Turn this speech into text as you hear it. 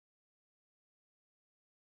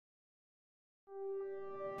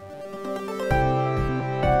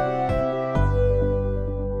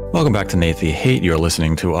Welcome back to Nate the Hate. You're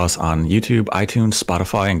listening to us on YouTube, iTunes,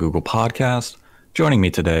 Spotify, and Google Podcasts. Joining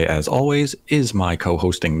me today, as always, is my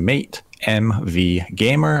co-hosting mate, MV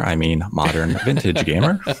Gamer. I mean, Modern Vintage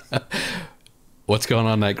Gamer. What's going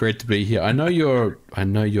on, Nate? Great to be here. I know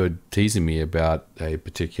you're teasing me about a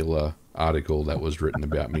particular article that was written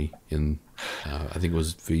about me in, I think it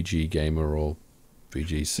was VG Gamer or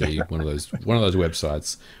VGC, one of those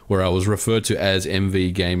websites where I was referred to as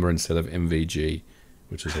MV Gamer instead of MVG,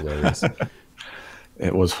 which is hilarious.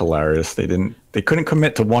 It was hilarious. They couldn't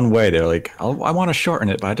commit to one way. They're like, I want to shorten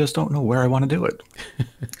it, but I just don't know where I want to do it.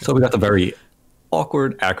 So we got the very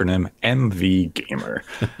awkward acronym MV Gamer.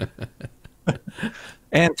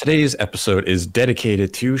 And today's episode is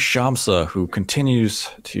dedicated to Shamsa, who continues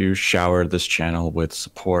to shower this channel with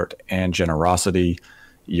support and generosity.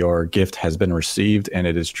 Your gift has been received, and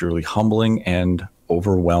it is truly humbling and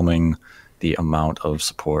overwhelming the amount of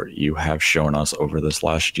support you have shown us over this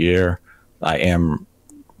last year. I am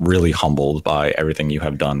really humbled by everything you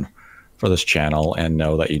have done for this channel, and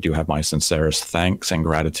know that you do have my sincerest thanks and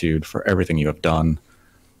gratitude for everything you have done.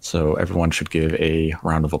 So everyone should give a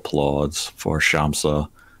round of applause for Shamsa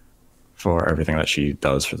for everything that she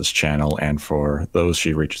does for this channel and for those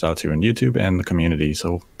she reaches out to in YouTube and the community.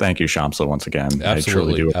 So thank you, Shamsa, once again. Absolutely, I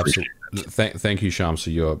truly do appreciate it. Thank you,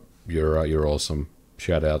 Shamsa. You're awesome.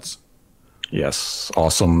 Shout outs. Yes,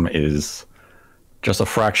 awesome is just a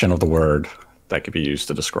fraction of the word that could be used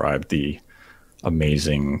to describe the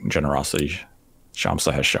amazing generosity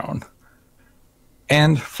Shamsa has shown.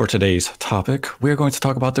 And for today's topic, we're going to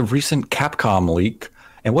talk about the recent Capcom leak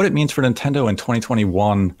and what it means for Nintendo in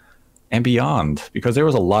 2021 and beyond, because there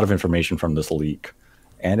was a lot of information from this leak,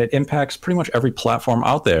 and it impacts pretty much every platform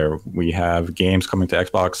out there. We have games coming to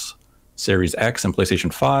Xbox Series X and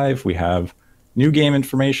PlayStation 5. We have new game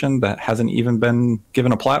information that hasn't even been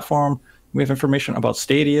given a platform. We have information about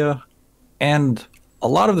Stadia, and a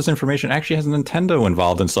lot of this information actually has Nintendo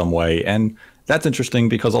involved in some way. And that's interesting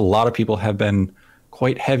because a lot of people have been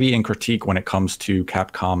quite heavy in critique when it comes to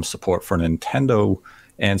Capcom support for Nintendo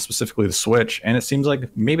and specifically the Switch. And it seems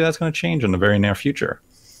like maybe that's going to change in the very near future.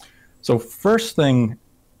 So first thing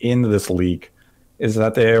in this leak is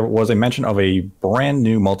that there was a mention of a brand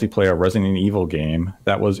new multiplayer Resident Evil game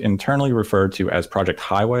that was internally referred to as Project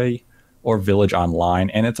Highway or Village Online.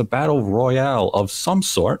 And it's a battle royale of some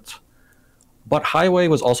sort. But Highway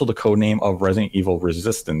was also the codename of Resident Evil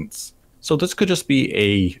Resistance. So this could just be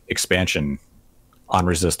a expansion on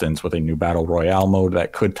Resistance with a new battle royale mode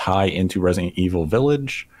that could tie into Resident Evil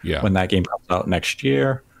Village when that game comes out next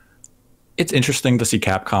year. It's interesting to see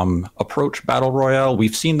Capcom approach battle royale.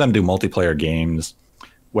 We've seen them do multiplayer games,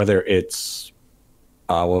 whether it's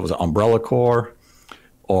Umbrella Corps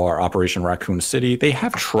or Operation Raccoon City. They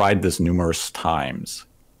have tried this numerous times,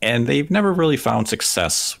 and they've never really found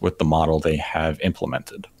success with the model they have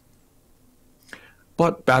implemented.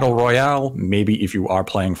 But Battle Royale, maybe if you are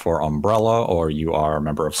playing for Umbrella or you are a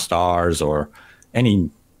member of STARS or any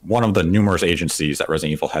one of the numerous agencies that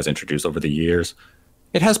Resident Evil has introduced over the years,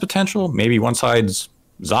 it has potential. Maybe one side's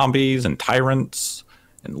zombies and tyrants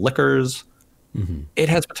and lickers. Mm-hmm. It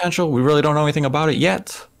has potential. We really don't know anything about it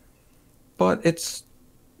yet. But it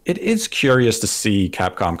is curious to see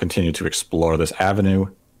Capcom continue to explore this avenue.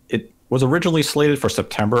 It was originally slated for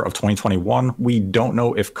September of 2021. We don't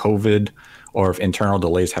know if COVID or if internal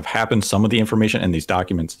delays have happened. Some of the information in these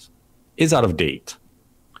documents is out of date.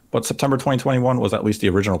 But September 2021 was at least the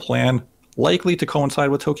original plan, likely to coincide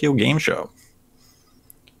with Tokyo Game Show.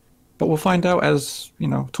 But we'll find out as,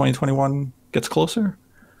 2021 gets closer.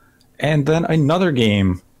 And then another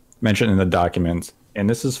game mentioned in the documents, and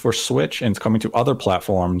this is for Switch, and it's coming to other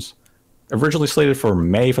platforms, originally slated for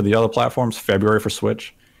May for the other platforms, February for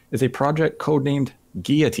Switch, is a project codenamed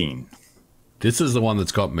Guillotine. This is the one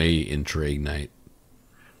that's got me intrigued, Nate.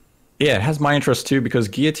 Yeah, it has my interest too, because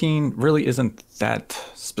Guillotine really isn't that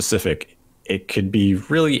specific. It could be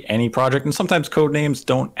really any project, and sometimes code names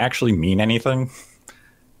don't actually mean anything.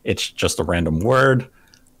 It's just a random word.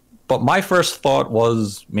 But my first thought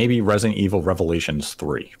was maybe Resident Evil Revelations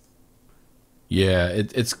 3. Yeah,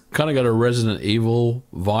 it's kind of got a Resident Evil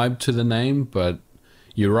vibe to the name, but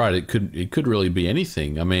you're right. It could really be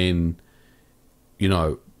anything. I mean,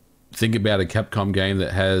 think about a Capcom game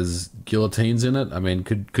that has guillotines in it. I mean,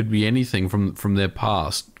 could be anything from their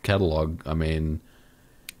past catalog. I mean,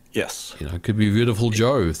 yes, it could be Beautiful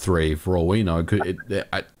Joe 3 for all we know.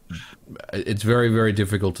 It's very, very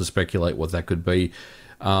difficult to speculate what that could be.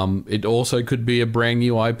 It also could be a brand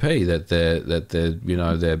new IP that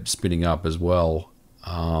they're spinning up as well.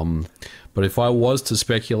 But if I was to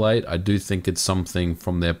speculate, I do think it's something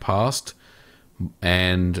from their past,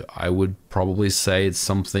 and I would probably say it's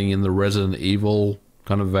something in the Resident Evil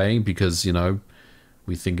kind of vein, because, you know,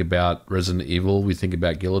 we think about Resident Evil, we think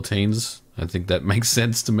about guillotines. I think that makes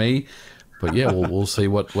sense to me. But yeah, we'll see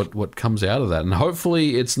what comes out of that, and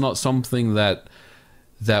hopefully it's not something that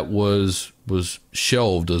was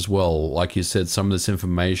shelved as well. Like you said, some of this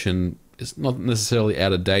information is not necessarily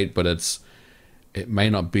out of date, but it may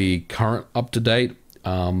not be current, up to date.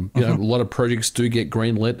 You know, a lot of projects do get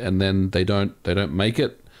greenlit and then they don't make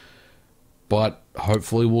it. But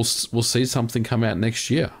hopefully we'll see something come out next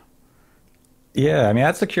year. Yeah, I mean,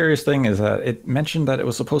 that's the curious thing, is that it mentioned that it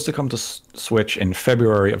was supposed to come to Switch in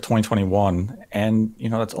February of 2021, and you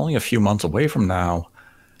know, that's only a few months away from now.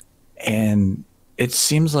 And it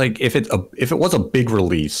seems like if it was a big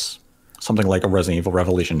release, something like a Resident Evil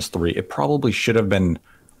Revelations 3, it probably should have been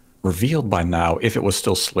revealed by now if it was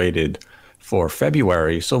still slated for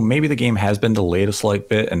February. So maybe the game has been delayed a slight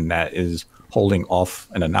bit, and that is holding off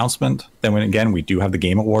an announcement. Then again, we do have the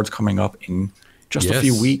Game Awards coming up in just a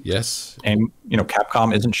few weeks. Yes. And, you know,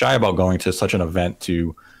 Capcom isn't shy about going to such an event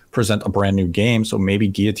to present a brand new game. So maybe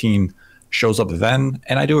Guillotine shows up then.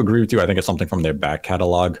 And I do agree with you. I think it's something from their back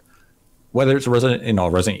catalog, whether it's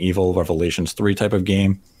Resident Evil Revelations 3 type of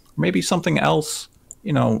game, or maybe something else.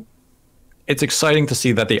 You know, it's exciting to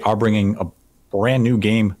see that they are bringing a brand new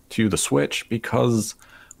game to the Switch, because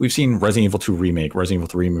we've seen Resident Evil 2 Remake, Resident Evil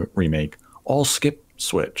 3 Remake, all skip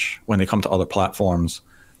Switch when they come to other platforms.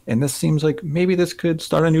 And this seems like maybe this could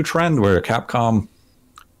start a new trend where Capcom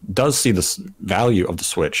does see the value of the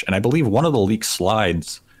Switch. And I believe one of the leaked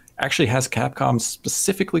slides actually has Capcom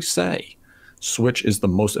specifically say Switch is the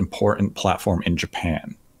most important platform in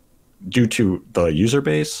Japan due to the user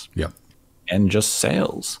base. Yep. And just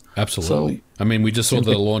sales. Absolutely. So, I mean, we just saw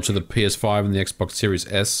the launch of the PS5 and the Xbox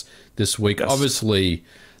Series S this week. Yes. Obviously,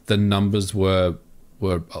 the numbers were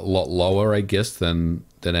a lot lower, I guess, than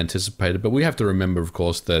anticipated. But we have to remember, of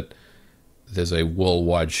course, that there's a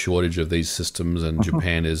worldwide shortage of these systems, and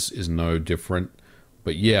Japan is no different.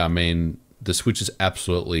 But yeah, I mean, the Switch is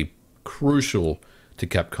absolutely crucial to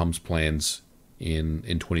Capcom's plans in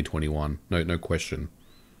 2021. No question.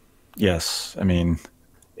 Yes, I mean,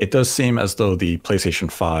 it does seem as though the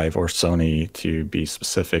PlayStation 5, or Sony to be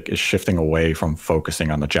specific, is shifting away from focusing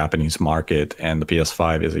on the Japanese market, and the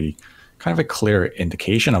PS5 is a kind of a clear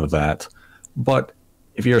indication of that. But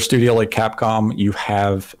if you're a studio like Capcom, you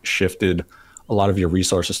have shifted a lot of your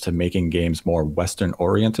resources to making games more Western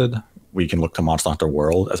oriented. We can look to Monster Hunter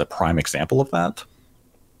World as a prime example of that.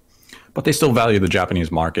 But they still value the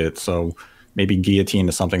Japanese market, so maybe Guillotine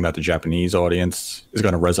is something that the Japanese audience is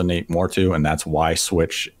going to resonate more to, and that's why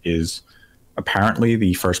Switch is apparently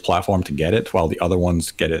the first platform to get it, while the other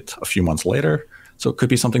ones get it a few months later. So it could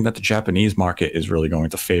be something that the Japanese market is really going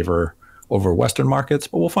to favor over Western markets,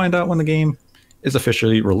 but we'll find out when the game is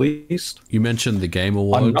officially released. You mentioned the Game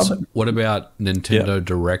Awards. What about Nintendo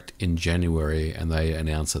Direct in January, and they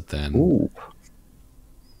announce it then? Ooh.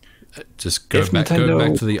 Just go back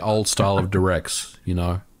to the old style of directs, you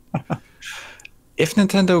know? If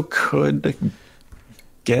Nintendo could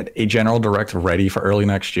get a general direct ready for early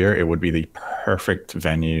next year, it would be the perfect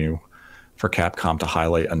venue for Capcom to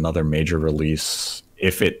highlight another major release.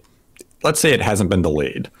 If it, let's say it hasn't been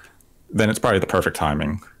delayed, then it's probably the perfect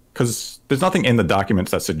timing, because there's nothing in the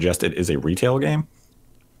documents that suggest it is a retail game.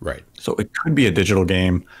 Right. So it could be a digital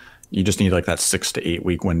game. You just need like that 6 to 8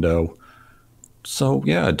 week window. So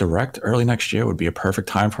yeah, a direct early next year would be a perfect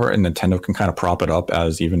time for it, and Nintendo can kind of prop it up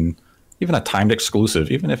as even a timed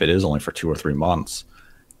exclusive, even if it is only for 2 or 3 months,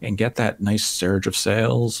 and get that nice surge of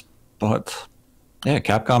sales. But yeah,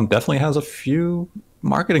 Capcom definitely has a few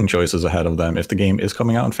marketing choices ahead of them if the game is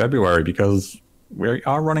coming out in February, because we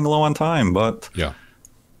are running low on time, but yeah,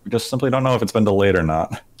 we just simply don't know if it's been delayed or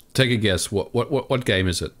not. Take a guess. What game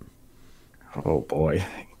is it? Oh boy,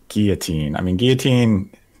 Guillotine. I mean,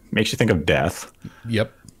 Guillotine makes you think of death.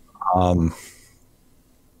 Yep.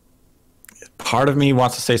 Part of me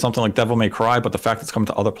wants to say something like Devil May Cry, but the fact that it's come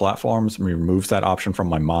to other platforms removes that option from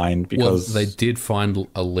my mind, because they did find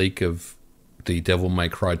a leak of the Devil May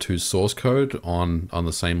Cry 2 source code on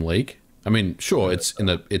the same leak. I mean, sure, it's in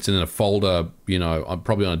a folder, you know,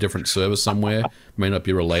 probably on a different server somewhere, may not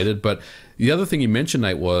be related. But the other thing you mentioned,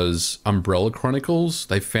 Nate, was Umbrella Chronicles.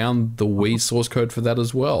 They found the Wii source code for that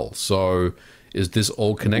as well. So is this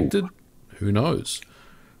all connected? Who knows?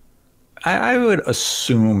 I would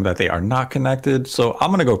assume that they are not connected. So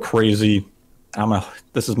I'm going to go crazy.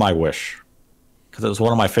 This is my wish, because it was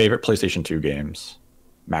one of my favorite PlayStation 2 games,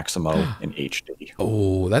 Maximo in HD.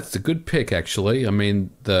 Oh, that's a good pick, actually. I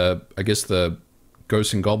mean, I guess the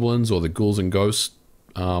Ghosts and Goblins or the Ghouls and Ghosts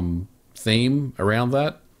theme around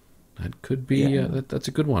that. That could be that's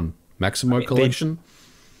a good one. Maximo Collection.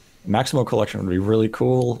 Maximo Collection would be really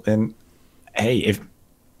cool. And hey,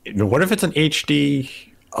 what if it's an HD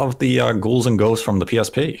of the Ghouls and Ghosts from the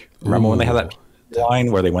PSP? Remember when they had that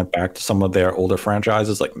line where they went back to some of their older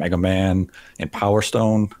franchises like Mega Man and Power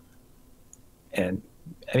Stone? And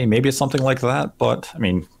I mean, maybe it's something like that, but I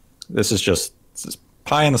mean, this is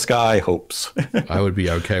pie in the sky hopes. I would be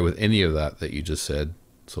okay with any of that you just said.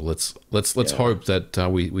 So let's hope that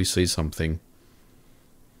we see something.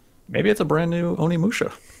 Maybe it's a brand new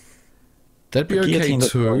Onimusha. That'd be okay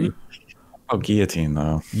too. Oh, Guillotine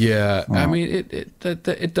though. Yeah, I mean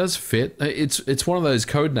it does fit. It's one of those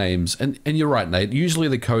code names, and you're right, Nate. Usually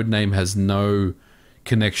the code name has no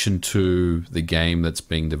connection to the game that's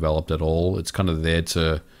being developed at all. It's kind of there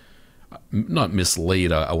to not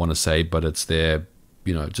mislead, I want to say, but it's there.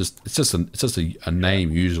 It's just a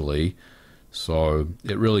name usually. So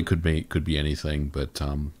it really could be anything. But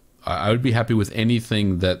I would be happy with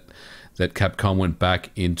anything that Capcom went back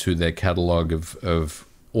into their catalog of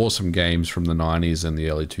awesome games from the 90s and the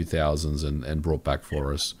early 2000s and brought back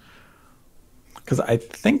for us. Because I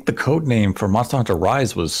think the code name for Monster Hunter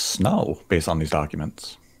Rise was Snow, based on these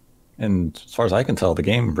documents. And as far as I can tell, the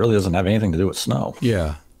game really doesn't have anything to do with snow.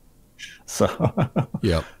 Yeah. So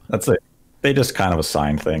yeah, that's it. They just kind of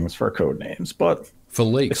assign things for code names. But for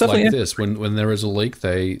leaks like this, when there is a leak,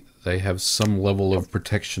 they have some level of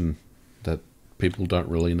protection that people don't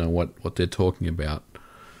really know what they're talking about.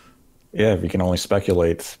 Yeah, we can only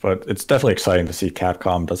speculate, but it's definitely exciting to see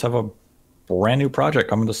Capcom does have a brand new project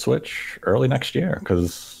coming to Switch early next year,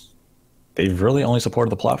 because they've really only supported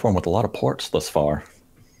the platform with a lot of ports thus far.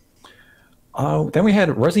 Then we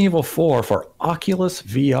had Resident Evil 4 for Oculus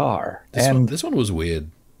VR. This one was weird.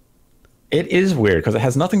 It is weird because it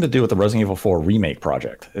has nothing to do with the Resident Evil 4 remake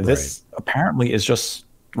project. This apparently is just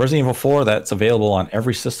Resident Evil 4 that's available on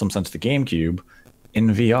every system since the GameCube in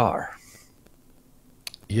VR.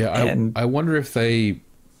 Yeah, I wonder if they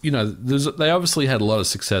obviously had a lot of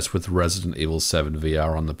success with Resident Evil 7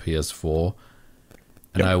 VR on the PS4,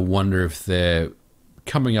 and I wonder if they're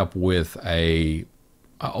coming up with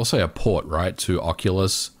I'll say a port, right, to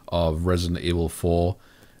Oculus of Resident Evil 4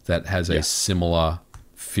 that has a similar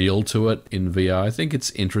feel to it in VR. I think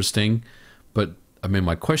it's interesting, but I mean,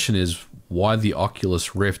 my question is, why the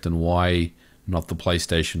Oculus Rift and why not the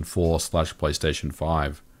PlayStation 4/PlayStation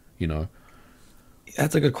 5?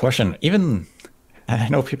 That's a good question. Even, I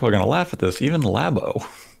know people are going to laugh at this, even Labo.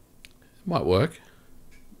 Might work.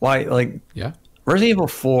 Why, yeah. Resident Evil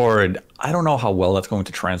 4, I don't know how well that's going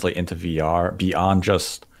to translate into VR beyond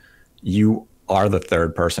just you are the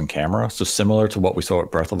third-person camera. So similar to what we saw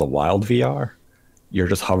at Breath of the Wild VR, you're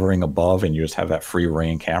just hovering above and you just have that free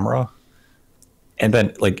reign camera. And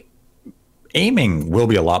then, aiming will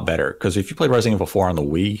be a lot better, because if you played Resident Evil 4 on the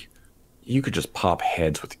Wii, you could just pop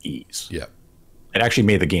heads with ease. Yeah. It actually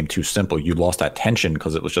made the game too simple. You lost that tension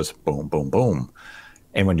because it was just boom, boom, boom.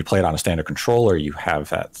 And when you play it on a standard controller, you have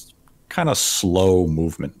that kind of slow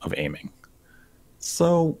movement of aiming.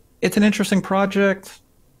 So it's an interesting project.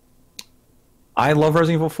 I love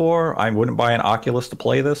Resident Evil 4. I wouldn't buy an Oculus to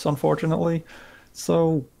play this, unfortunately.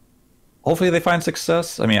 So hopefully they find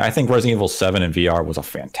success. I mean, I think Resident Evil 7 in VR was a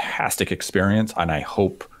fantastic experience, and I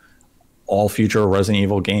hope all future Resident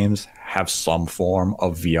Evil games have some form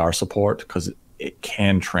of VR support, because it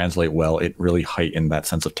can translate well. It really heightened that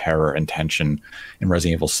sense of terror and tension in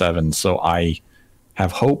Resident Evil 7. So I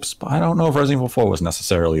have hopes, but I don't know if Resident Evil 4 was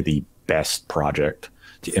necessarily the best project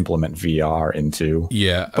to implement VR into.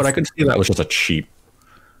 Yeah. But I could see that was just a cheap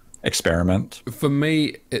experiment. For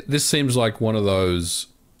me, this seems like one of those,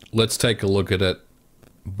 let's take a look at it,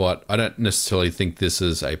 but I don't necessarily think this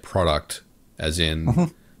is a product, as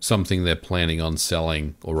in something they're planning on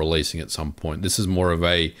selling or releasing at some point. This is more of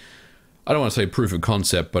a, I don't want to say proof of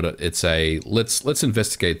concept, but it's a let's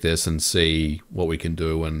investigate this and see what we can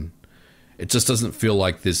do. And it just doesn't feel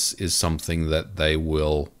like this is something that they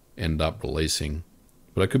will end up releasing.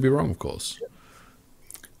 But I could be wrong, of course.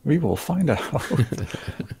 We will find out.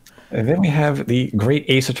 And then we have the Great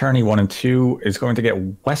Ace Attorney 1 and 2 is going to get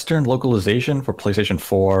Western localization for PlayStation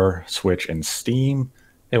 4, Switch, and Steam.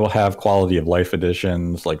 It will have quality of life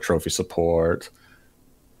editions like trophy support.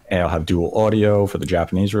 And it'll have dual audio for the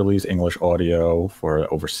Japanese release, English audio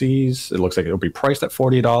for overseas. It looks like it'll be priced at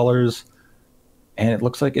 $40. And it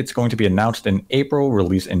looks like it's going to be announced in April,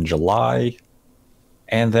 released in July.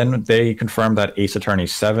 And then they confirmed that Ace Attorney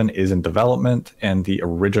 7 is in development, and the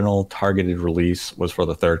original targeted release was for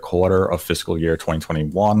the third quarter of fiscal year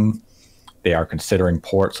 2021. They are considering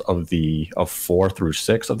ports of 4 through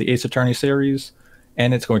 6 of the Ace Attorney series,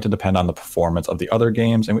 and it's going to depend on the performance of the other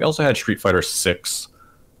games. And we also had Street Fighter 6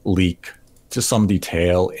 leak to some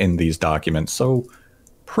detail in these documents. So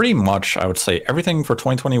pretty much, I would say everything for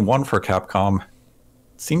 2021 for Capcom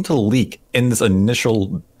seemed to leak in this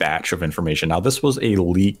initial batch of information. Now, this was a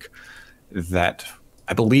leak that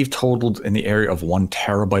I believe totaled in the area of 1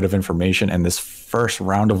 terabyte of information, and this first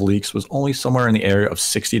round of leaks was only somewhere in the area of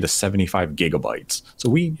 60 to 75 gigabytes. So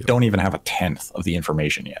we don't even have a tenth of the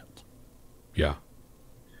information yet. Yeah.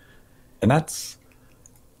 And that's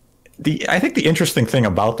I think the interesting thing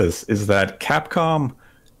about this is that Capcom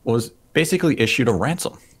was basically issued a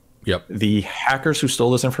ransom. Yep. The hackers who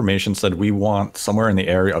stole this information said, we want somewhere in the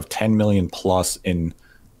area of 10 million plus in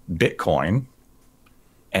Bitcoin.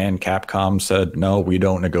 And Capcom said, no, we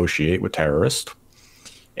don't negotiate with terrorists.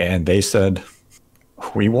 And they said,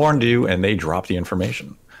 we warned you, and they dropped the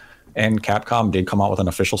information. And Capcom did come out with an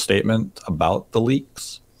official statement about the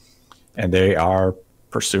leaks. And they are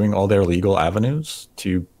pursuing all their legal avenues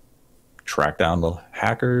to track down the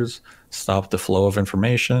hackers, stop the flow of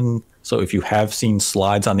information. So if you have seen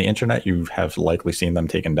slides on the internet, you have likely seen them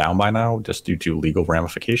taken down by now, just due to legal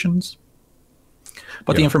ramifications.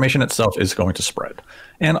 But the information itself is going to spread.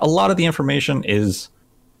 And a lot of the information is,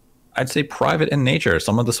 I'd say, private in nature.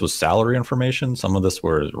 Some of this was salary information. Some of this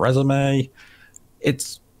was resume.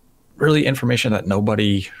 It's really information that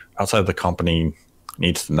nobody outside of the company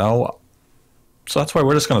needs to know. So that's why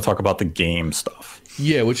we're just going to talk about the game stuff.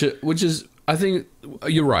 Yeah, which is, I think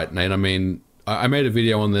you're right, Nate. I mean, I made a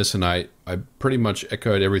video on this, and I pretty much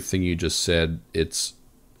echoed everything you just said. It's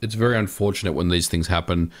very unfortunate when these things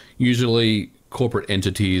happen. Usually, corporate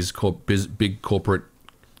entities, big corporate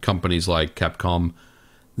companies like Capcom,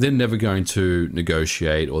 they're never going to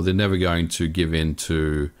negotiate, or they're never going to give in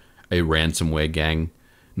to a ransomware gang,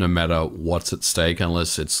 no matter what's at stake,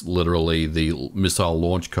 unless it's literally the missile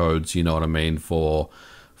launch codes. You know what I mean, for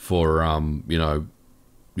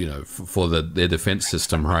their defense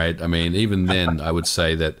system, right? I mean, even then, I would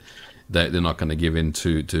say that they're not going to give in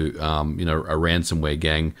to a ransomware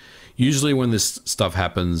gang. Usually, when this stuff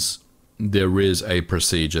happens, there is a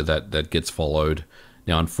procedure that gets followed.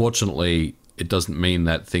 Now, unfortunately, it doesn't mean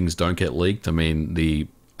that things don't get leaked. I mean,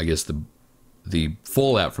 I guess the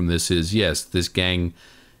fallout from this is, yes, this gang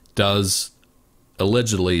does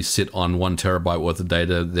allegedly sit on 1 terabyte worth of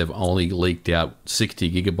data. They've only leaked out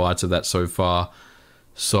 60 gigabytes of that so far.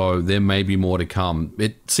 So there may be more to come.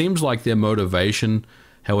 It seems like their motivation,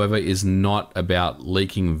 however, is not about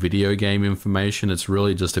leaking video game information. It's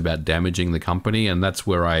really just about damaging the company, and that's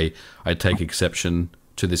where I take exception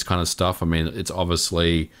to this kind of stuff. I mean, it's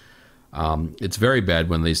obviously, it's very bad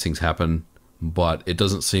when these things happen, but it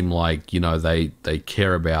doesn't seem like, they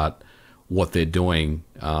care about what they're doing.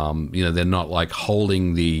 They're not like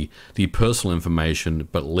holding the personal information,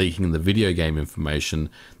 but leaking the video game information.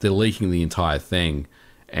 They're leaking the entire thing.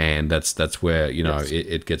 And that's where,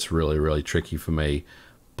 it gets really, really tricky for me.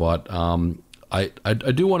 But I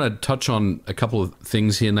do want to touch on a couple of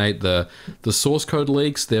things here, Nate. The source code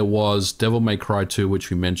leaks, there was Devil May Cry 2, which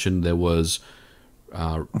we mentioned. There was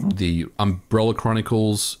the Umbrella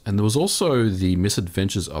Chronicles, and there was also the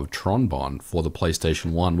Misadventures of Tronbon for the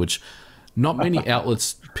PlayStation 1, which not many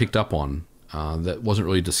outlets picked up on. That wasn't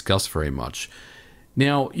really discussed very much.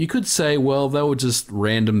 Now, you could say, well, they were just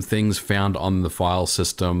random things found on the file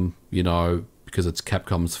system, because it's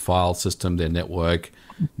Capcom's file system, their network,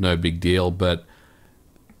 no big deal. But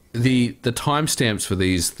the timestamps for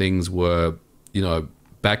these things were,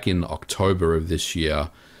 back in October of this year.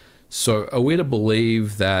 So are we to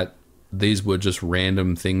believe that these were just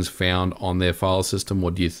random things found on their file system,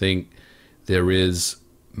 or do you think there is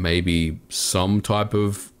maybe some type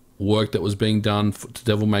of work that was being done to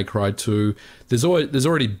Devil May Cry 2? There's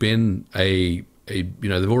already been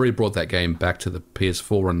they've already brought that game back to the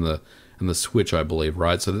PS4 and the Switch, I believe,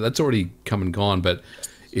 right? So that's already come and gone. But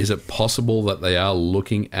is it possible that they are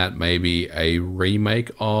looking at maybe a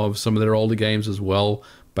remake of some of their older games as well,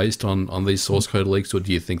 based on these source code leaks? Or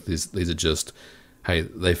do you think these are just, hey,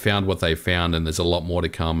 they found what they found and there's a lot more to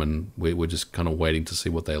come, and we're just kind of waiting to see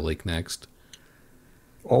what they leak next?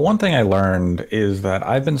 Well, one thing I learned is that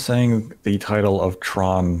I've been saying the title of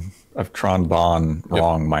Tronbon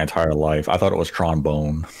wrong my entire life. I thought it was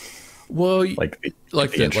trombone. Well, like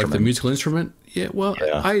the musical instrument. Yeah. Well,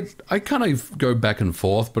 yeah. I kind of go back and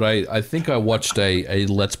forth, but I think I watched a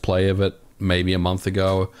Let's Play of it maybe a month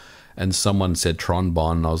ago, and someone said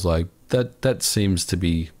trombone, and I was like, that seems to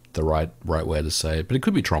be the right way to say it, but it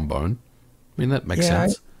could be trombone. I mean, that makes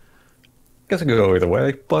sense. I guess it could go either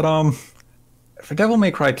way, but for Devil May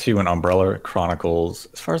Cry 2 and Umbrella Chronicles,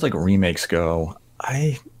 as far as like remakes go,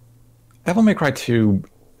 Devil May Cry 2,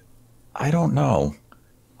 I don't know.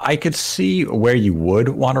 I could see where you would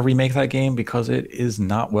want to remake that game because it is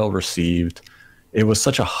not well received. It was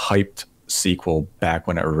such a hyped sequel back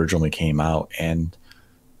when it originally came out, and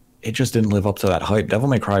it just didn't live up to that hype. Devil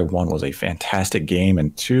May Cry 1 was a fantastic game,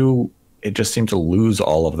 and 2, it just seemed to lose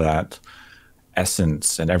all of that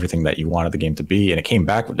essence and everything that you wanted the game to be, and it came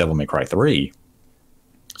back with Devil May Cry 3.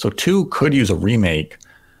 So 2 could use a remake,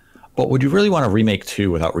 but would you really want to remake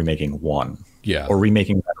 2 without remaking 1? Yeah. Or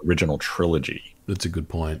remaking that original trilogy? That's a good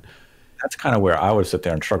point. That's kind of where I would sit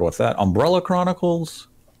there and struggle with that. Umbrella Chronicles,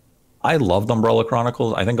 I loved Umbrella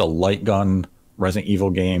Chronicles. I think a light gun Resident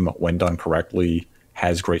Evil game, when done correctly,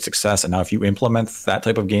 has great success. And now if you implement that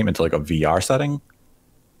type of game into like a VR setting,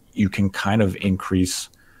 you can kind of increase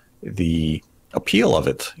the appeal of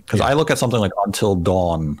it. Because I look at something like Until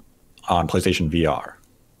Dawn on PlayStation VR,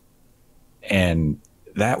 and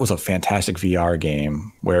that was a fantastic VR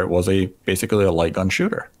game where it was basically a light gun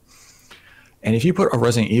shooter. And if you put a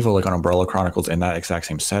Resident Evil like on Umbrella Chronicles in that exact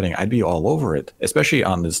same setting, I'd be all over it, especially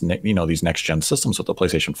on this, these next gen systems with the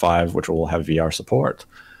PlayStation 5, which will have VR support.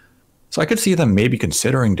 So I could see them maybe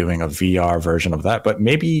considering doing a VR version of that, but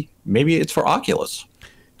maybe it's for Oculus,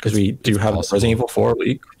 because we do have the Resident Evil 4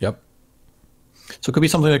 leak. Yep. So it could be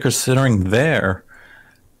something they're considering there.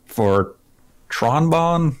 For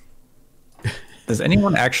Tronbon, does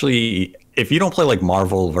anyone actually, if you don't play like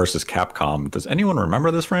Marvel versus Capcom, does anyone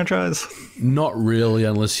remember this franchise? Not really,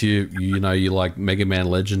 unless you like Mega Man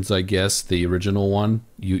Legends, I guess, the original one.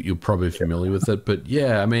 You're probably familiar with it. But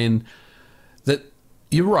yeah, I mean,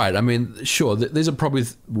 you're right. I mean, sure, these are probably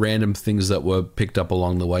random things that were picked up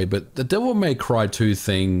along the way. But the Devil May Cry 2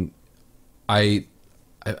 thing, I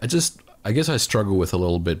guess I struggle with a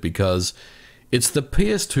little bit, because it's the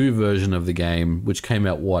PS2 version of the game, which came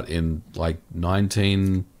out, in like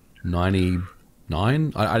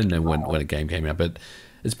 1999? I didn't know when a game came out, but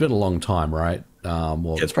it's been a long time, right?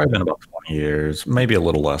 Well, yeah, it's probably been about 20 years, maybe a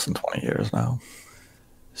little less than 20 years now.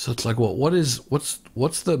 So it's like,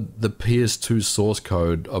 what's the PS2 source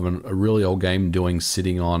code of a really old game doing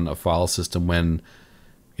sitting on a file system when,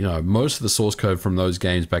 most of the source code from those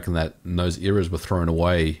games back in those eras were thrown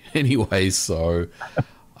away anyway. So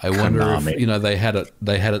I wonder if they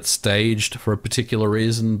had it staged for a particular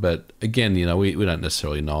reason, but again, we don't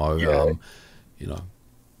necessarily know. Yeah.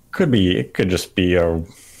 Could be. It could just be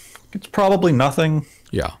it's probably nothing.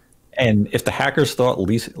 Yeah. And if the hackers thought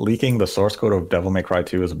leaking the source code of Devil May Cry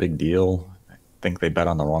 2 is a big deal, I think they bet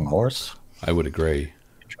on the wrong horse. I would agree.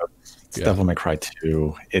 It's Devil May Cry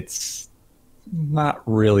 2. It's not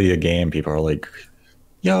really a game. People are like,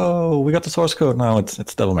 yo, we got the source code. No,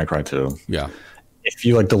 it's Devil May Cry 2. Yeah. If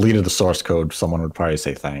you deleted the source code, someone would probably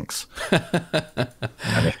say thanks.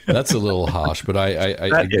 That's a little harsh, but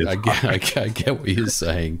I get what you're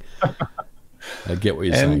saying. I get what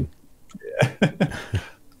you're saying.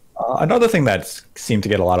 Another thing that seemed to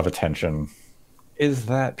get a lot of attention is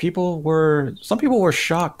that some people were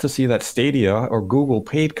shocked to see that Stadia or Google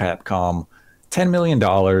paid Capcom $10 million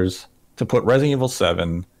to put Resident Evil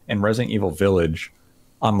 7 and Resident Evil Village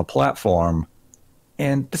on the platform.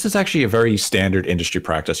 And this is actually a very standard industry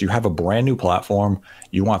practice. You have a brand new platform,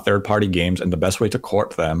 you want third-party games, and the best way to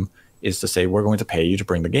court them is to say, we're going to pay you to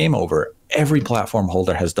bring the game over. Every platform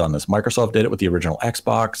holder has done this. Microsoft did it with the original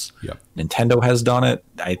Xbox. Yep. Nintendo has done it.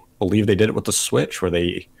 I believe they did it with the Switch, where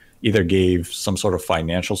they either gave some sort of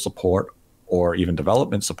financial support or even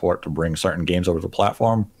development support to bring certain games over to the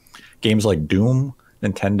platform. Games like Doom,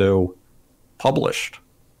 Nintendo published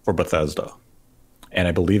for Bethesda. And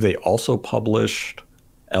I believe they also published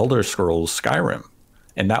Elder Scrolls Skyrim.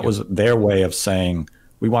 And that was their way of saying,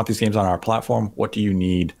 we want these games on our platform. What do you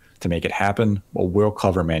need to make it happen? Well, we'll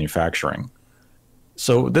cover manufacturing.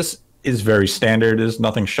 So this is very standard. There's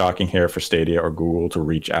nothing shocking here for Stadia or Google to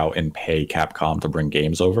reach out and pay Capcom to bring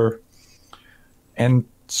games over. And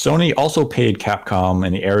Sony also paid Capcom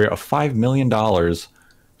in the area of $5 million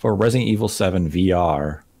for Resident Evil 7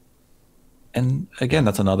 VR. And again,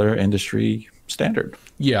 that's another industry standard.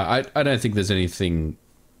 Yeah, I don't think there's any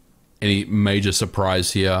major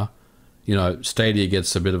surprise here. Stadia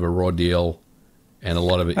gets a bit of a raw deal, and a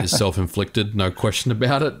lot of it is self-inflicted, no question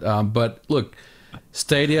about it. But look,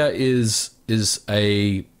 Stadia is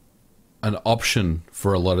an option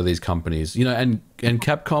for a lot of these companies. And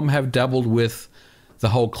Capcom have dabbled with the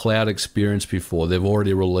whole cloud experience before. They've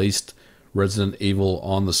already released Resident Evil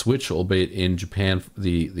on the Switch, albeit in Japan,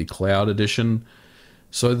 the cloud edition.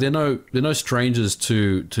 So they're no strangers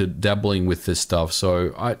to dabbling with this stuff.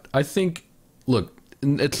 So I think, look,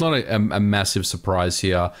 it's not a massive surprise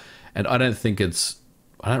here, and I don't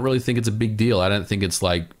really think it's a big deal. I don't think it's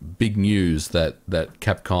like big news that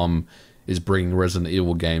Capcom is bringing Resident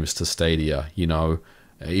Evil games to Stadia.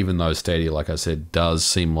 even though Stadia, like I said, does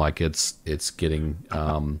seem like it's getting,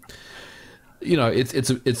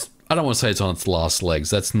 it's I don't want to say it's on its last legs.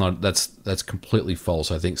 That's completely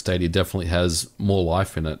false. I think Stadia definitely has more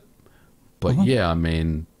life in it. But yeah, I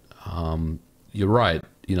mean, you're right.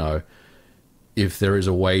 If there is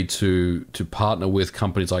a way to partner with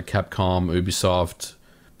companies like Capcom, Ubisoft,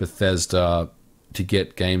 Bethesda to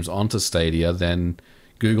get games onto Stadia, then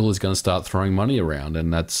Google is going to start throwing money around,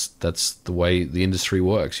 and that's the way the industry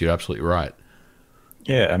works. You're absolutely right.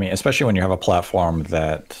 Yeah, I mean, especially when you have a platform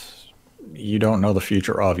that you don't know the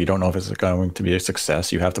future of, you don't know if it's going to be a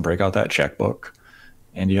success. You have to break out that checkbook,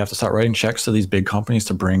 and you have to start writing checks to these big companies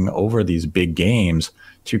to bring over these big games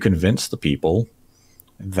to convince the people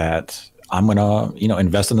that I'm going to,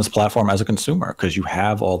 invest in this platform as a consumer, because you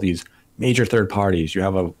have all these major third parties. You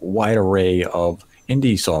have a wide array of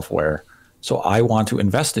indie software. So I want to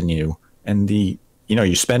invest in you. And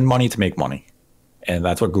you spend money to make money. And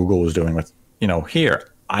that's what Google was doing with,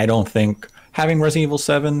 here. I don't think having Resident Evil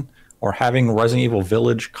 7 or having Resident Evil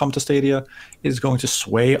Village come to Stadia is going to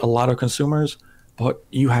sway a lot of consumers, but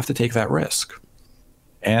you have to take that risk.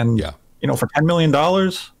 And, for $10 million,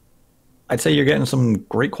 I'd say you're getting some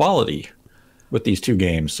great quality with these two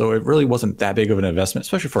games. So it really wasn't that big of an investment,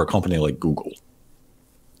 especially for a company like Google.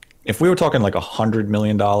 If we were talking like $100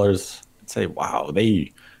 million, I'd say, wow,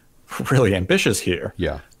 they really ambitious here.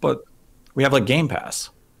 Yeah. But we have like Game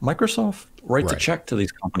Pass. Microsoft writes a check to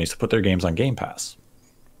these companies to put their games on Game Pass.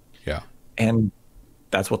 Yeah. And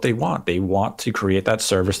that's what they want. They want to create that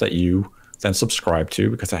service that you then subscribe to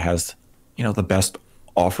because it has, the best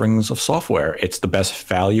offerings of software. It's the best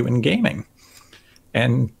value in gaming.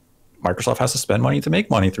 And Microsoft has to spend money to make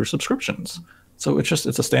money through subscriptions. So it's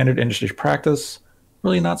a standard industry practice,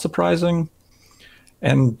 really not surprising.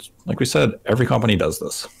 And like we said, every company does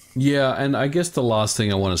this. Yeah, and I guess the last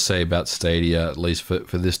thing I want to say about Stadia, at least for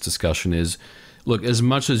this discussion, is, look, as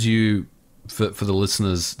much as you, for the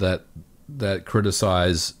listeners that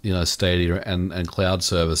criticize, Stadia and cloud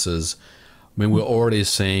services, I mean, we're already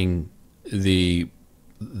seeing the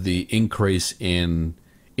increase in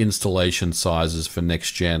installation sizes for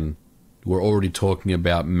next gen. We're already talking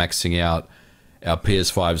about maxing out our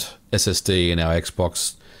PS5's SSD and our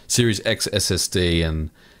Xbox Series X SSD,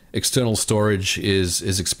 and external storage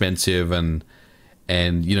is expensive, and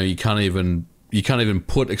you can't even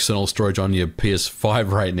put external storage on your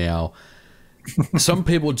PS5 right now. Some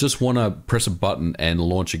people just want to press a button and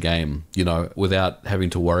launch a game, without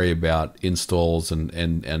having to worry about installs and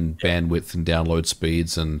bandwidth and download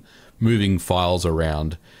speeds and moving files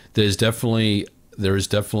around. There is definitely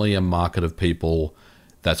a market of people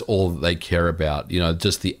that's all that they care about.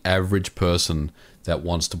 Just the average person that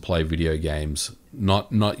wants to play video games.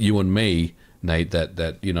 Not you and me, Nate.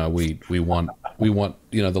 That we want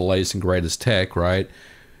the latest and greatest tech, right?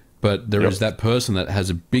 But there is that person that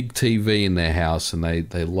has a big TV in their house and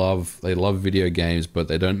they love video games, but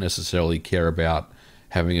they don't necessarily care about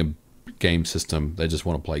having a game system. They just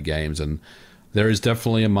want to play games, and there is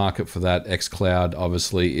definitely a market for that. xCloud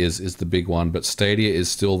obviously is the big one, but Stadia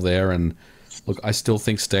is still there. And look, I still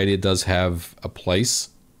think Stadia does have a place.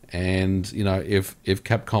 And if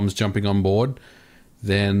Capcom's jumping on board,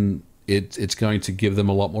 then it's going to give them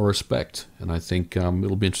a lot more respect. And I think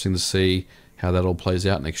it'll be interesting to see how that all plays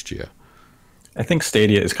out next year. I think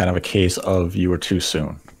Stadia is kind of a case of you were too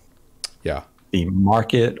soon. Yeah. The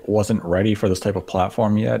market wasn't ready for this type of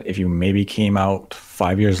platform yet. If you maybe came out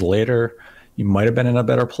 5 years later, you might have been in a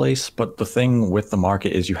better place. But the thing with the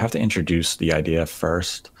market is you have to introduce the idea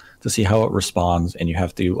first to see how it responds, and you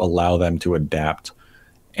have to allow them to adapt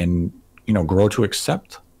and grow to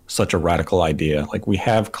accept such a radical idea. Like we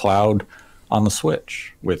have cloud on the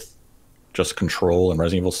Switch with just Control and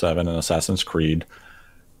Resident Evil 7 and Assassin's Creed,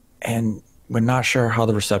 and we're not sure how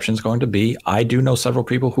the reception is going to be. I do know several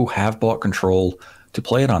people who have bought Control to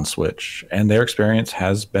play it on Switch, and their experience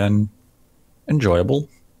has been enjoyable.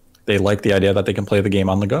 They like the idea that they can play the game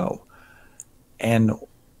on the go. And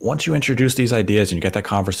once you introduce these ideas and you get that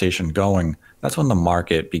conversation going, that's when the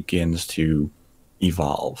market begins to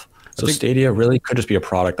evolve. So Stadia really could just be a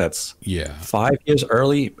product that's 5 years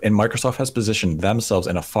early, and Microsoft has positioned themselves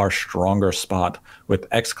in a far stronger spot with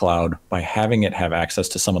xCloud by having it have access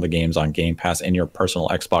to some of the games on Game Pass in your personal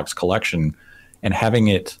Xbox collection, and having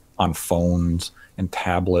it on phones and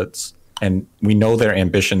tablets. And we know their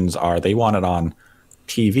ambitions are they want it on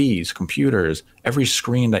TVs, computers, every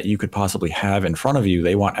screen that you could possibly have in front of you,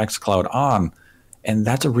 they want xCloud on. And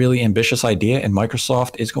that's a really ambitious idea, and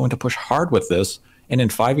Microsoft is going to push hard with this. And in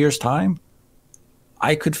 5 years' time,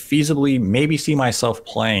 I could feasibly maybe see myself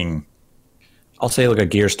playing, I'll say like a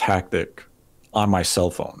Gears Tactic on my cell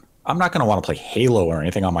phone. I'm not going to want to play Halo or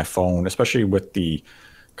anything on my phone, especially with the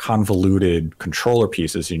convoluted controller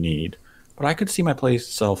pieces you need. But I could see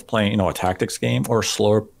myself playing, a tactics game or a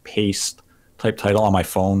slower paced type title on my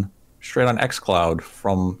phone straight on xCloud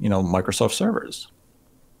from, Microsoft servers.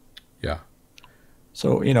 Yeah.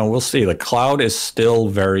 So, we'll see. The cloud is still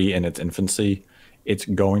very in its infancy. It's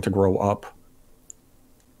going to grow up.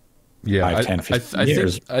 Yeah, 5, 10, 15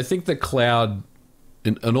 years. I think the cloud,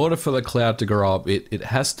 in order for the cloud to grow up, it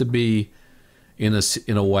has to be in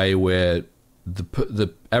a way where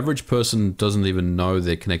the average person doesn't even know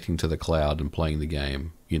they're connecting to the cloud and playing the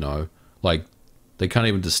game. Like they can't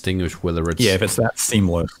even distinguish whether it's if it's that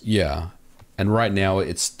seamless. Yeah, and right now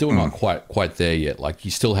it's still not quite there yet. Like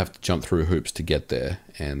you still have to jump through hoops to get there,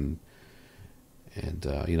 and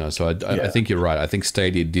so I think you're right. I think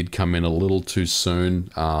Stadia did come in a little too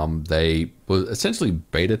soon. They were essentially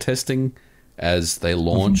beta testing as they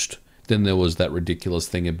launched. Then there was that ridiculous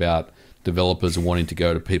thing about developers wanting to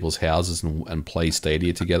go to people's houses and play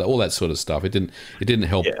Stadia together, all that sort of stuff. It didn't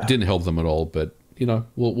help. Yeah. It didn't help them at all. But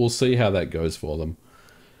we'll see how that goes for them.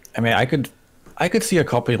 I mean, I could see a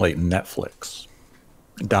company like Netflix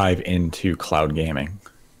dive into cloud gaming,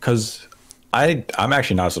 because I'm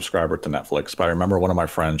actually not a subscriber to Netflix, but I remember one of my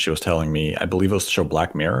friends, she was telling me, I believe it was the show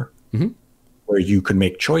Black Mirror, where you could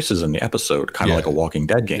make choices in the episode, kind of like a Walking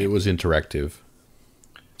Dead game. It was interactive.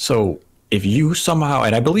 So if you somehow,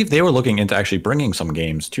 and I believe they were looking into actually bringing some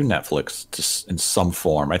games to Netflix in some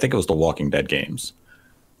form. I think it was the Walking Dead games.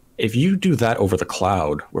 If you do that over the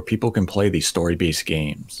cloud, where people can play these story-based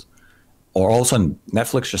games, or all of a sudden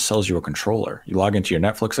Netflix just sells you a controller. You log into your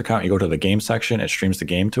Netflix account, you go to the game section, it streams the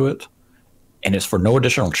game to it, and it's for no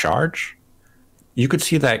additional charge. You could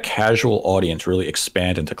see that casual audience really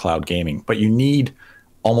expand into cloud gaming, but you need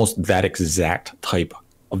almost that exact type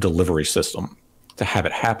of delivery system to have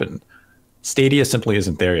it happen. Stadia simply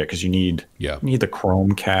isn't there yet, because you need the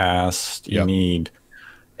Chromecast, you need,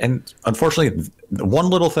 and unfortunately, one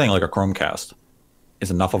little thing like a Chromecast is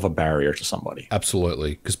enough of a barrier to somebody.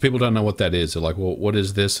 Absolutely, because people don't know what that is. They're like, well, what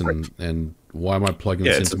is this, and why am I plugging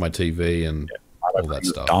this into my TV and all that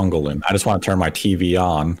stuff? Dongle in. I just want to turn my TV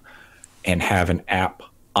on and have an app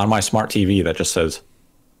on my smart TV that just says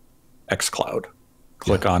xCloud.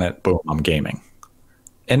 Click on it, boom, I'm gaming.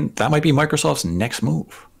 And that might be Microsoft's next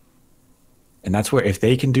move. And that's where, if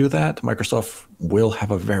they can do that, Microsoft will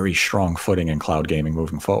have a very strong footing in cloud gaming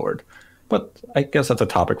moving forward. But I guess that's a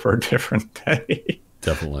topic for a different day.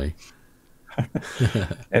 Definitely.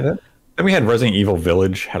 And then we had Resident Evil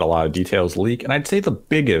Village, had a lot of details leak. And I'd say the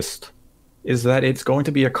biggest is that it's going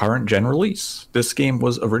to be a current gen release. This game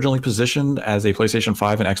was originally positioned as a PlayStation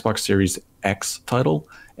 5 and Xbox Series X title,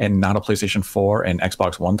 and not a PlayStation 4 and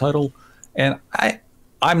Xbox One title. And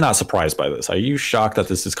I'm not surprised by this. Are you shocked that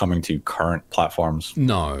this is coming to current platforms?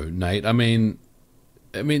 No, Nate. I mean,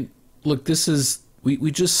 look, this is, we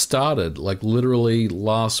just started, like literally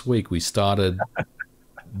last week, we started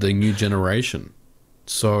the new generation.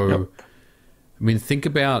 So, I mean, think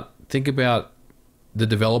about the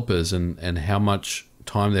developers and how much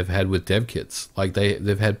time they've had with dev kits. Like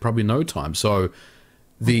they've had probably no time. So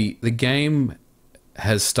the game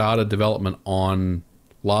has started development on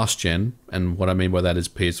last gen, and what I mean by that is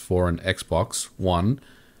PS4 and Xbox One.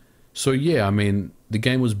 So yeah, I mean, the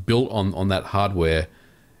game was built on that hardware,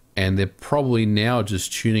 and they're probably now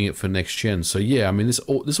just tuning it for next gen. So yeah, I mean, this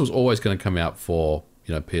was always going to come out for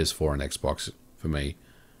PS4 and Xbox for me.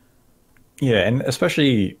 Yeah, and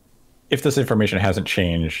especially if this information hasn't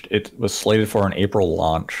changed, it was slated for an April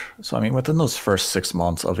launch. So I mean, within those first 6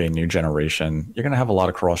 months of a new generation, you're going to have a lot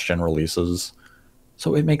of cross-gen releases.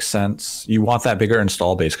 So it makes sense. You want that bigger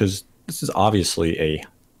install base, because this is obviously a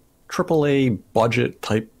AAA budget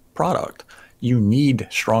type product. You need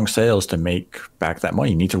strong sales to make back that money.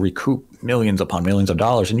 You need to recoup millions upon millions of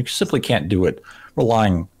dollars, and you simply can't do it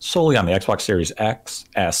relying solely on the Xbox Series X,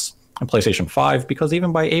 S, and PlayStation 5, because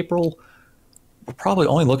even by April, we're probably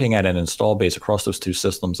only looking at an install base across those two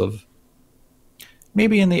systems of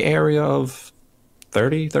maybe in the area of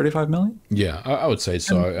 30, 35 million? Yeah, I would say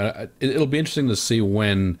so. It'll be interesting to see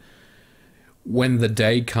when the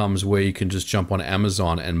day comes where you can just jump on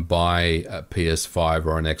Amazon and buy a PS5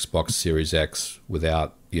 or an Xbox Series X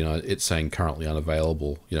without, it saying currently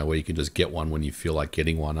unavailable, where you can just get one when you feel like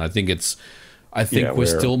getting one. I think we're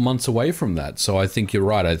still months away from that. So I think you're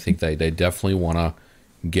right. I think they definitely want to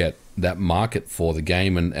get that market for the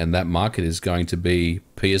game, and that market is going to be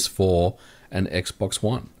PS4 and Xbox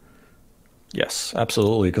One. Yes,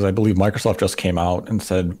 absolutely, because I believe Microsoft just came out and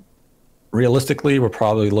said, realistically, we're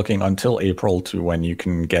probably looking until April to when you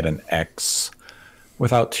can get an X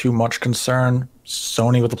without too much concern.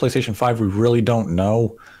 Sony with the PlayStation 5, we really don't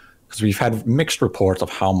know. because we've had mixed reports of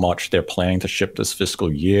how much they're planning to ship this fiscal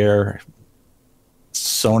year.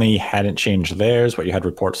 Sony hadn't changed theirs, but you had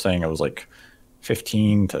reports saying it was like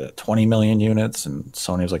 15 to 20 million units, and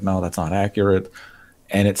Sony was like, no, that's not accurate.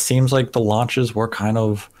 And it seems like the launches were kind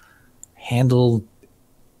of handled,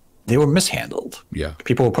 they were mishandled. Yeah.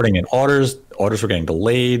 People were putting in orders were getting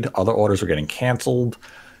delayed, other orders were getting canceled.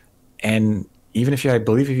 And even if I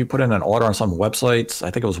believe if you put in an order on some websites, I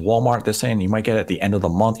think it was Walmart, they're saying you might get it at the end of the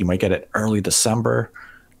month, you might get it early December.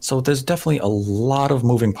 So there's definitely a lot of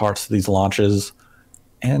moving parts to these launches.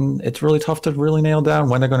 And it's really tough to really nail down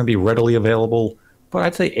when they're going to be readily available. But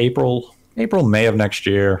I'd say April, May of next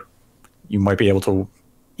year, you might be able to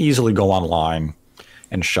easily go online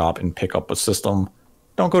and shop and pick up a system.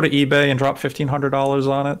 Don't go to eBay and drop $1,500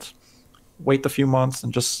 on it. Wait a few months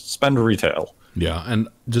and just spend retail. Yeah, and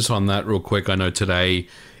just on that real quick, I know today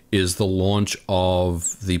is the launch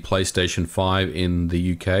of the PlayStation 5 in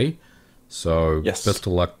the UK. So yes. Best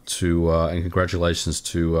of luck to and congratulations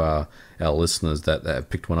to our listeners that have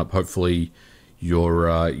picked one up. Hopefully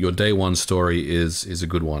your day one story is a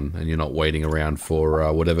good one and you're not waiting around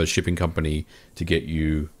for whatever shipping company to get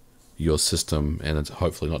you your system, and it's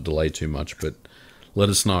hopefully not delayed too much, but let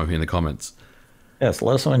us know in the comments. Yes,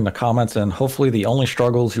 let us know in the comments, and hopefully the only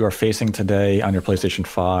struggles you are facing today on your PlayStation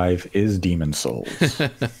 5 is Demon Souls.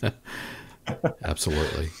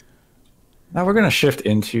 Absolutely. Now we're going to shift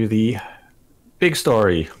into the big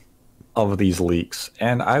story of these leaks,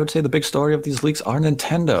 and I would say the big story of these leaks are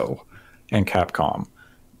Nintendo and Capcom,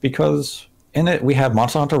 because in it we have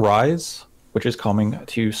Monster Hunter Rise, which is coming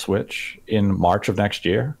to Switch in March of next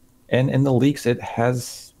year, and in the leaks it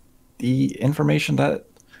has the information that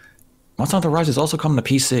Monster Hunter Rise is also coming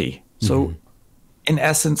to PC. So in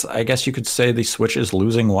essence, I guess you could say the Switch is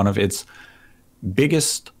losing one of its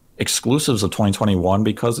biggest exclusives of 2021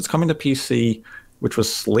 because it's coming to PC, which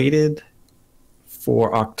was slated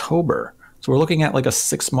for October. So we're looking at like a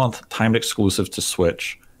 6-month timed exclusive to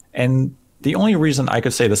Switch. And the only reason I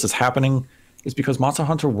could say this is happening is because Monster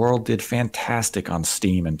Hunter World did fantastic on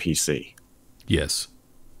Steam and PC. Yes.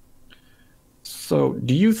 So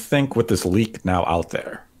do you think with this leak now out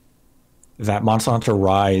there that Monster Hunter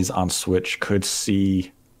Rise on Switch could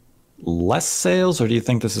see less sales, or do you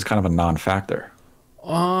think this is kind of a non-factor?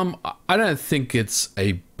 I don't think it's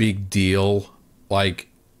a big deal. Like,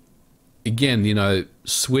 again, you know,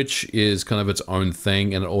 Switch is kind of its own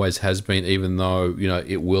thing, and it always has been, even though, you know,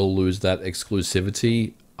 it will lose that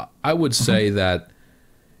exclusivity. I would say that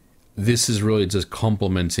this is really just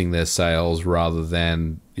complementing their sales rather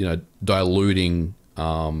than, you know, diluting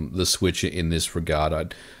the Switch in this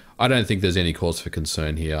regard. I don't think there's any cause for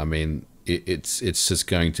concern here. I mean, it's just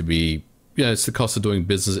going to be, you know, it's the cost of doing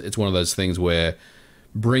business. It's one of those things where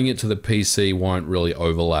bring it to the PC won't really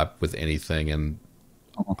overlap with anything, and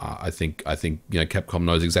I think you know, Capcom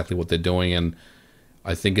knows exactly what they're doing, and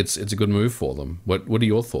I think it's a good move for them. What are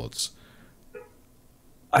your thoughts?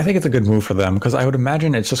 I think it's a good move for them because I would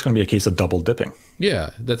imagine it's just going to be a case of double dipping.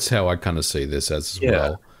 Yeah, that's how I kind of see this as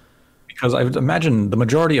well. Because I would imagine the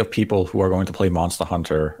majority of people who are going to play Monster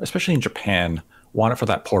Hunter, especially in Japan, want it for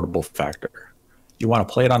that portable factor. You want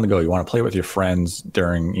to play it on the go. You want to play it with your friends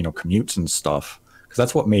during, you know, commutes and stuff. Because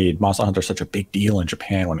that's what made Monster Hunter such a big deal in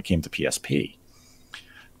Japan when it came to PSP.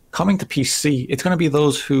 Coming to PC, it's going to be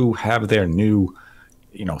those who have their new,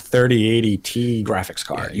 you know, 3080 Ti graphics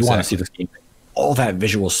card. Yeah, you want to see this game, all that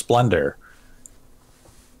visual splendor,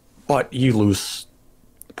 but you lose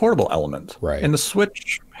the portable element. Right. And the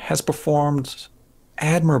Switch has performed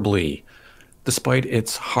admirably despite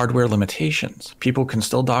its hardware limitations. People can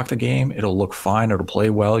still dock the game. It'll look fine. It'll play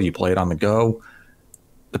well. You play it on the go.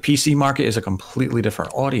 The PC market is a completely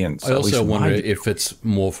different audience. I also wonder if it's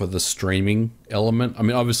more for the streaming element. I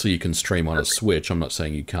mean, obviously you can stream on a Switch. I'm not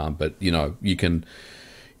saying you can't, but you know, you can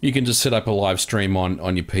just set up a live stream on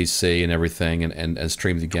your PC and everything, and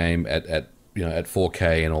stream the game at you know, at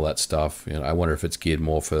 4K and all that stuff. You know, I wonder if it's geared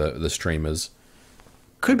more for the streamers.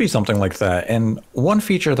 Could be something like that. And one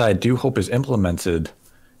feature that I do hope is implemented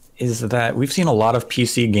is that we've seen a lot of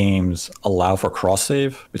PC games allow for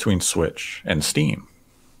cross-save between Switch and Steam.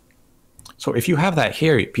 So if you have that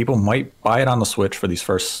here, people might buy it on the Switch for these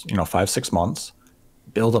first, you know, 5-6 months,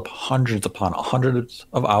 build up hundreds upon hundreds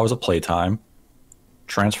of hours of playtime,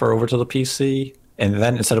 transfer over to the PC, and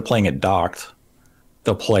then instead of playing it docked,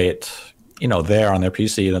 they'll play it, you know, there on their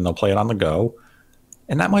PC, then they'll play it on the go.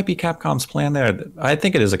 And that might be Capcom's plan there. I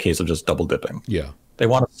think it is a case of just double dipping. Yeah. They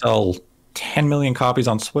want to sell 10 million copies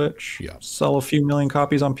on Switch, sell a few million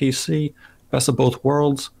copies on PC, best of both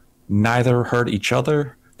worlds. Neither hurt each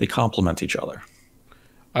other. They complement each other.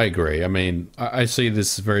 I agree. I mean, I see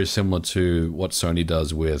this very similar to what Sony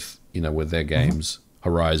does with, with their games,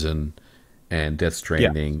 Horizon and Death Yeah.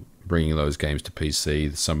 Stranding, bringing those games to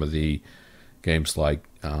PC. Some of the games like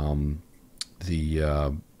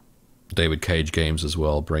the David Cage games as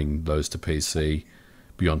well, bring those to PC.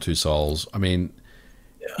 Beyond Two Souls. I mean,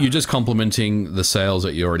 you're just complementing the sales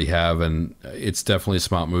that you already have, and it's definitely a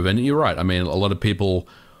smart move. And you're right. I mean, a lot of people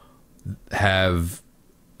have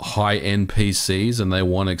high-end PCs, and they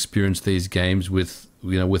want to experience these games with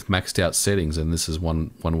with maxed out settings, and this is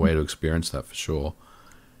one way to experience that for sure.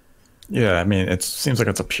 Yeah, I mean, it seems like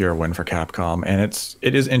it's a pure win for Capcom, and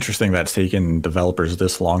it is interesting that it's taken developers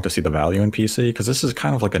this long to see the value in PC, because this is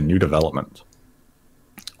kind of like a new development.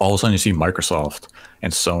 All of a sudden you see Microsoft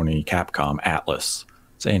and Sony, Capcom, Atlas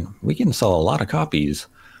saying, we can sell a lot of copies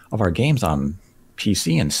of our games on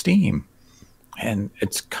PC and Steam. And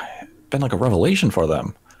it's been like a revelation for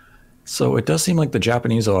them. So it does seem like the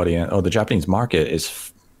Japanese audience, or the Japanese market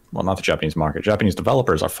is, well, not the Japanese market, Japanese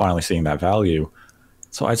developers are finally seeing that value.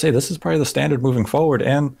 So I'd say this is probably the standard moving forward.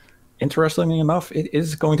 And interestingly enough, it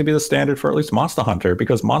is going to be the standard for at least Monster Hunter,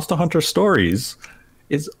 because Monster Hunter Stories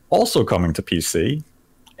is also coming to PC.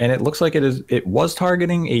 And it looks like it was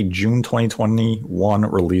targeting a June 2021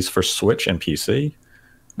 release for Switch and PC.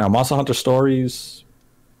 Now, Monster Hunter Stories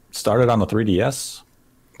started on the 3DS.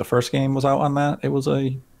 The first game was out on that. It was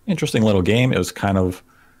a interesting little game. It was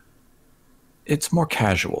it's more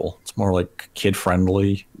casual. It's more like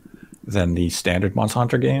kid-friendly than the standard Monster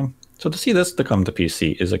Hunter game. So to see this to come to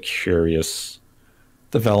PC is a curious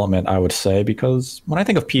development, I would say, because when I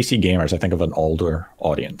think of PC gamers, I think of an older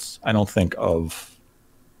audience. I don't think of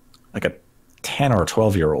like a 10 or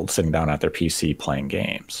 12-year-old sitting down at their PC playing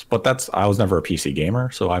games. But I was never a PC gamer,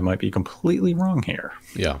 so I might be completely wrong here.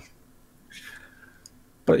 Yeah.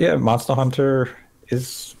 But yeah, Monster Hunter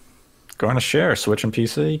is going to share Switch and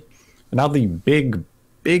PC. And now the big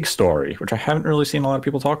story, which I haven't really seen a lot of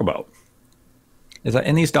people talk about, is that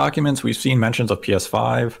in these documents, we've seen mentions of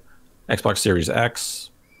PS5, Xbox Series X,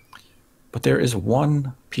 but there is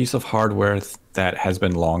one piece of hardware that has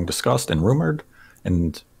been long discussed and rumored,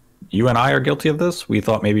 and you and I are guilty of this. We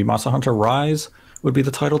thought maybe Monster Hunter Rise would be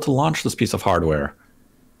the title to launch this piece of hardware.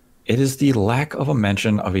 It is the lack of a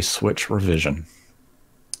mention of a Switch revision.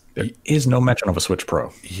 There is no mention of a Switch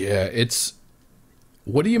Pro. Yeah,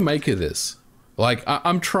 what do you make of this? Like,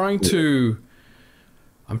 I'm trying to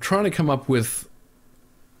come up with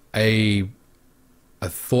a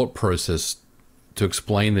thought process to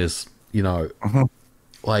explain this.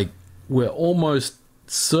 Like, we're almost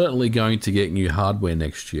certainly going to get new hardware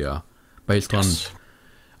next year based on,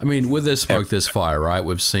 I mean, with this smoke, there's fire, right?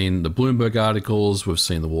 We've seen the Bloomberg articles, we've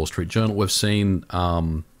seen the Wall Street Journal, we've seen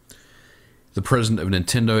the president of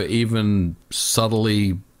Nintendo even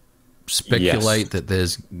subtly speculate that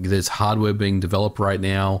there's hardware being developed right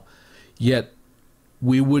now. Yet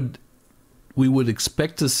we would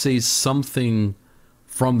expect to see something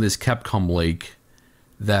from this Capcom leak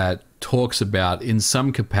that talks about, in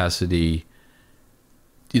some capacity,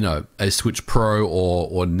 a Switch Pro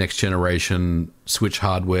or next generation Switch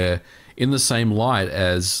hardware, in the same light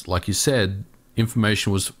as, like you said,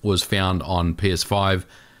 information was found on PS5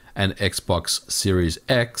 and Xbox Series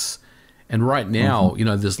X. And right now,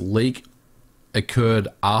 this leak occurred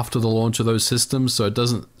after the launch of those systems, so it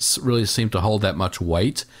doesn't really seem to hold that much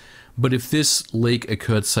weight. But if this leak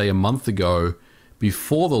occurred, say, a month ago,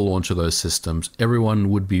 before the launch of those systems, everyone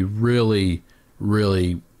would be really,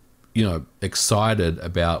 really, excited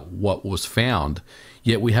about what was found.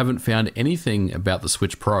 Yet we haven't found anything about the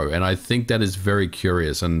Switch Pro, and I think that is very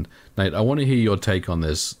curious. And Nate, I want to hear your take on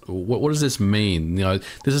this. What does this mean?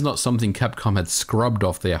 This is not something Capcom had scrubbed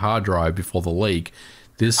off their hard drive before the leak.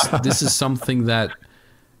 This is something that,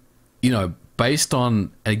 based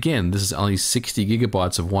on, again, this is only 60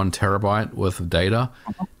 gigabytes of 1 terabyte worth of data,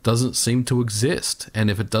 doesn't seem to exist. And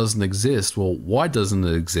if it doesn't exist, well, why doesn't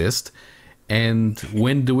it exist? And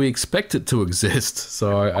when do we expect it to exist?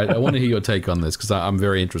 So I want to hear your take on this, because I'm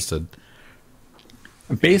very interested.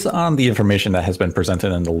 Based on the information that has been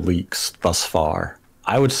presented in the leaks thus far,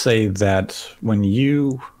 I would say that when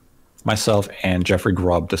you, myself, and Jeffrey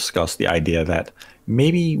Grubb discussed the idea that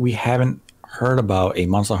maybe we haven't heard about a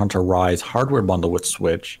Monster Hunter Rise hardware bundle with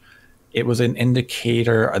Switch, it was an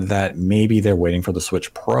indicator that maybe they're waiting for the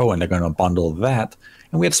Switch Pro and they're going to bundle that.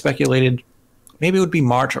 And we had speculated maybe it would be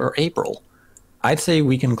March or April. I'd say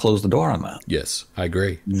we can close the door on that. Yes, I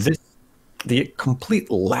agree. The complete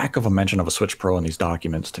lack of a mention of a Switch Pro in these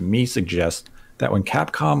documents, to me, suggests that when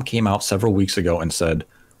Capcom came out several weeks ago and said,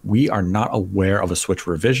 we are not aware of a Switch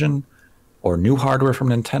revision or new hardware from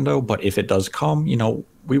Nintendo, but if it does come,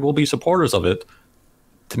 we will be supporters of it.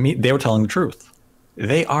 to me, they were telling the truth.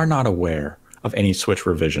 They are not aware of any Switch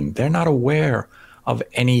revision. They're not aware of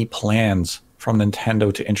any plans from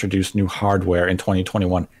Nintendo to introduce new hardware in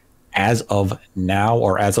 2021 as of now,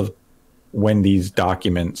 or as of when these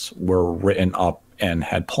documents were written up and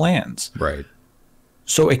had plans. Right.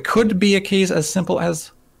 So it could be a case as simple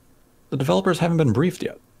as the developers haven't been briefed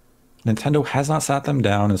yet. Nintendo has not sat them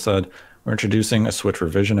down and said, we're introducing a Switch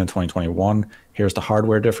revision in 2021. Here's the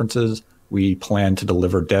hardware differences. We plan to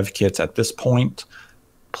deliver dev kits at this point.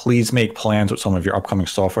 Please make plans with some of your upcoming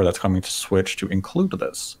software that's coming to Switch to include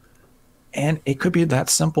this. And it could be that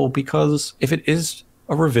simple, because if it is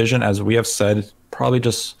a revision, as we have said, probably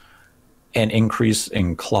just an increase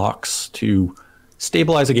in clocks to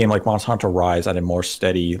stabilize a game like Monster Hunter Rise at a more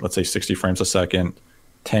steady, let's say 60 frames a second,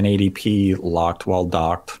 1080p locked while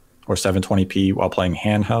docked, or 720p while playing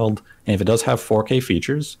handheld. And if it does have 4K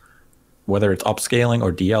features, whether it's upscaling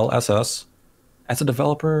or DLSS, as a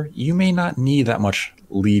developer, you may not need that much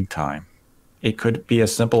lead time. It could be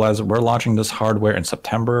as simple as, we're launching this hardware in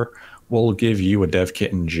September. We'll give you a dev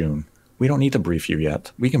kit in June. We don't need to brief you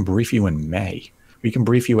yet. We can brief you in May. We can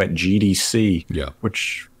brief you at GDC,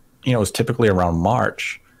 which, you know, is typically around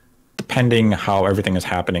March. Depending how everything is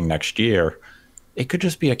happening next year, it could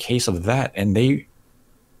just be a case of that. And they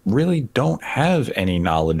really don't have any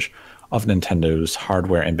knowledge of Nintendo's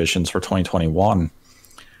hardware ambitions for 2021.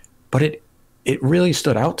 But it really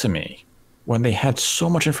stood out to me when they had so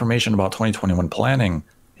much information about 2021 planning,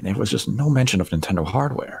 and there was just no mention of Nintendo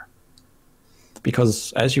hardware.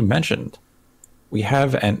 Because, as you mentioned, we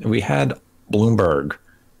had Bloomberg,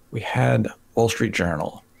 we had Wall Street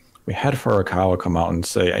Journal, we had Furukawa come out and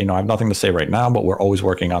say, you know, I have nothing to say right now, but we're always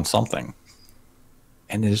working on something.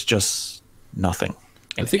 And there's just nothing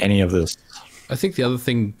in any of this. I think the other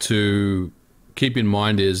thing to keep in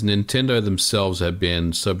mind is Nintendo themselves have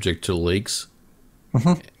been subject to leaks.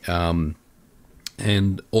 Mm-hmm.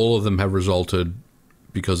 And all of them have resulted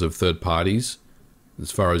because of third parties,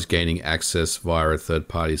 as far as gaining access via a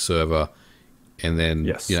third-party server and then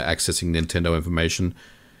accessing Nintendo information.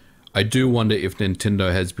 I do wonder if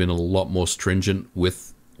Nintendo has been a lot more stringent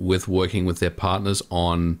with working with their partners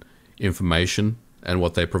on information and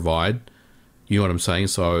what they provide. You know what I'm saying?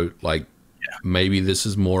 So, like, maybe this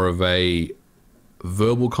is more of a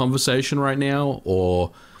verbal conversation right now,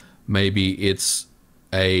 or maybe it's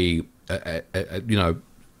a you know,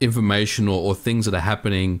 information or things that are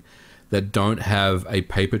happening that don't have a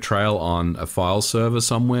paper trail on a file server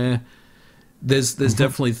somewhere. There's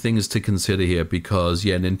definitely things to consider here, because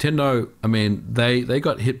Nintendo, I mean, they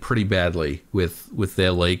got hit pretty badly with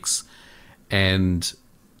their leaks, and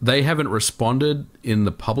they haven't responded in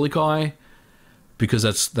the public eye because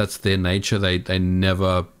that's their nature. They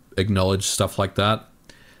never acknowledge stuff like that.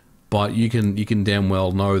 But you can damn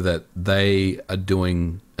well know that they are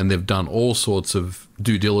doing, and they've done all sorts of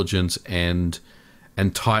due diligence and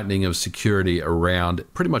tightening of security around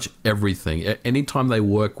pretty much everything. Anytime they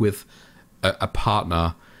work with a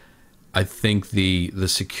partner, I think the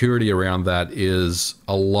security around that is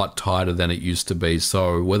a lot tighter than it used to be.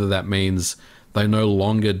 So whether that means they no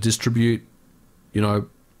longer distribute, you know,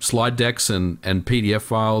 slide decks and PDF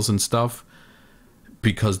files and stuff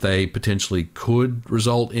because they potentially could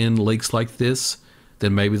result in leaks like this,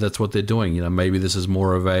 then maybe that's what they're doing. You know, maybe this is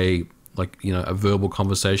more of a, like, you know, a verbal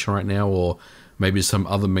conversation right now, or maybe some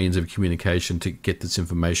other means of communication to get this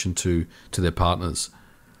information to their partners.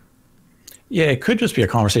 Yeah, it could just be a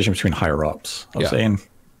conversation between higher ups of saying,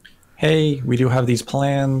 hey, we do have these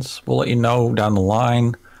plans. We'll let you know down the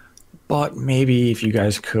line. But maybe if you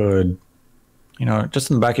guys could, you know, just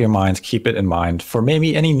in the back of your minds, keep it in mind for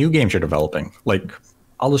maybe any new games you're developing. Like,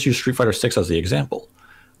 I'll just use Street Fighter 6 as the example.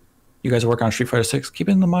 You guys work on Street Fighter 6, keep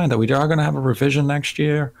it in the mind that we are going to have a revision next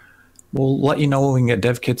year. We'll let you know when we can get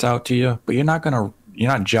dev kits out to you, but you're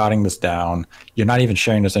not jotting this down. You're not even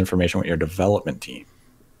sharing this information with your development team.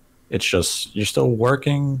 It's just, you're still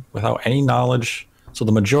working without any knowledge. So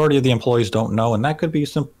the majority of the employees don't know, and that could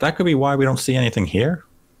be why we don't see anything here.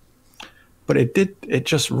 But it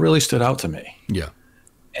just really stood out to me. Yeah.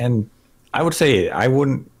 And I would say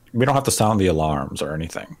we don't have to sound the alarms or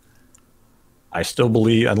anything. I still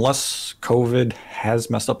believe, unless COVID has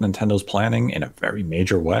messed up Nintendo's planning in a very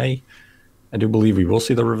major way, I do believe we will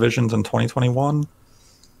see the revisions in 2021. And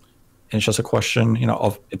it's just a question, you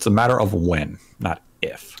know, it's a matter of when, not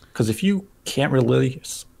if. Because if you can't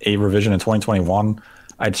release a revision in 2021,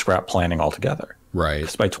 I'd scrap planning altogether. Right.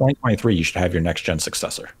 Because by 2023, you should have your next gen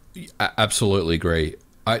successor. I absolutely agree.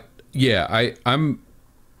 I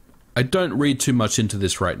don't read too much into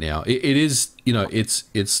this right now. It is, you know, it's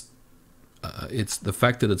the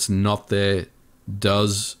fact that it's not there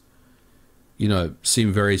does,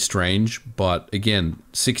 seem very strange. But again,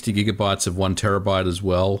 60 gigabytes of 1 terabyte as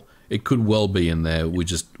well. It could well be in there.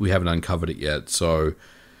 We haven't uncovered it yet. So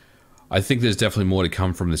I think there's definitely more to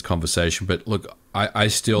come from this conversation. But look, I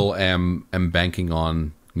still am banking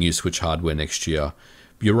on new Switch hardware next year.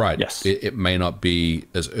 You're right. Yes. It may not be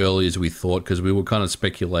as early as we thought, because we were kind of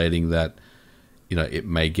speculating that, it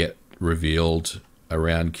may get revealed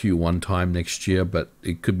around Q1 time next year, but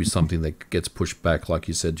it could be something that gets pushed back, like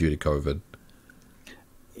you said, due to COVID.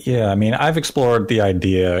 Yeah, I mean, I've explored the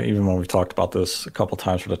idea, even when we've talked about this a couple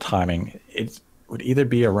times for the timing. It would either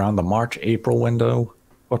be around the March-April window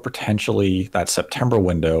or potentially that September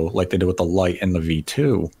window, like they did with the Lite and the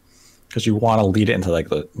V2, because you want to lead it into like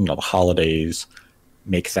the holidays,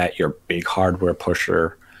 make that your big hardware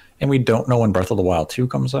pusher. And we don't know when Breath of the Wild 2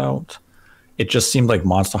 comes out. It just seemed like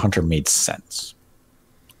Monster Hunter made sense.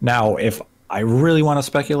 Now, if I really want to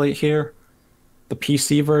speculate here, the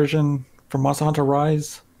PC version for Monster Hunter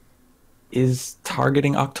Rise is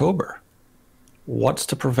targeting October. What's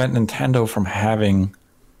to prevent Nintendo from having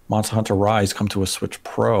Monster Hunter Rise come to a Switch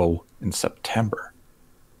Pro in September?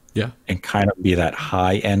 Yeah. And kind of be that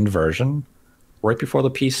high-end version right before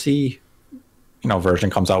the PC version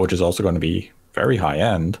comes out, which is also going to be very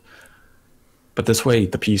high-end. But this way,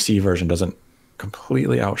 the PC version doesn't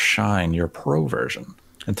completely outshine your Pro version.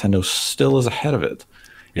 Nintendo still is ahead of it.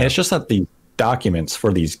 Yeah. And it's just that the documents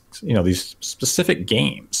for these specific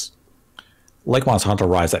games, like Monster Hunter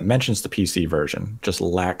Rise, that mentions the PC version, just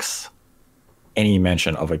lacks any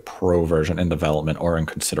mention of a Pro version in development or in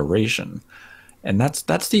consideration. And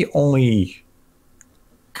that's the only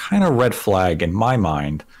kind of red flag in my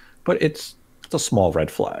mind, but it's a small red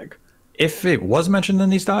flag. If it was mentioned in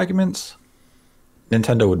these documents,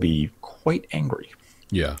 Nintendo would be quite angry.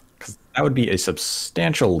 Yeah. Because that would be a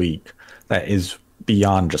substantial leak that is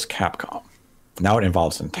beyond just Capcom. Now it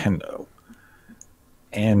involves Nintendo.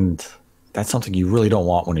 And that's something you really don't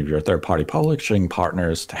want one of your third-party publishing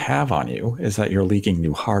partners to have on you, is that you're leaking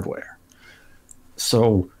new hardware.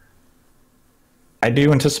 So I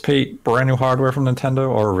do anticipate brand new hardware from Nintendo,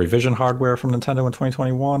 or revision hardware from Nintendo in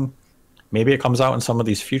 2021. Maybe it comes out in some of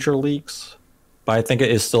these future leaks, but I think it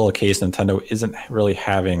is still a case Nintendo isn't really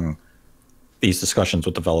having these discussions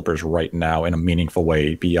with developers right now in a meaningful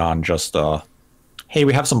way beyond just, hey,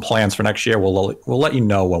 we have some plans for next year. We'll let you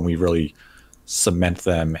know when we really cement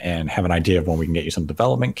them and have an idea of when we can get you some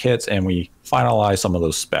development kits and we finalize some of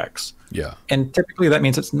those specs. Yeah. And typically that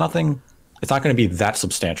means it's not going to be that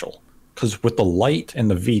substantial, because with the Lite and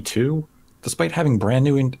the V2, despite having brand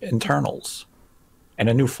new internals and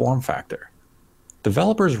a new form factor,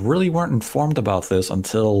 developers really weren't informed about this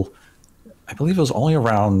until I believe it was only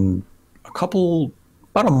around about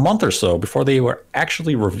a month or so before they were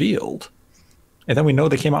actually revealed. And then we know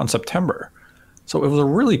they came out in September. So it was a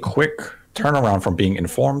really quick turnaround from being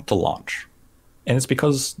informed to launch. And it's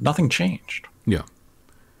because nothing changed. Yeah.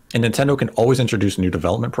 And Nintendo can always introduce new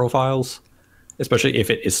development profiles, especially if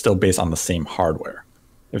it is still based on the same hardware.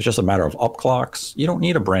 If it's just a matter of upclocks, you don't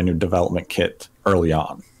need a brand new development kit early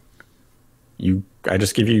on. I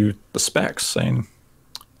just give you the specs saying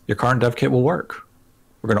your current dev kit will work.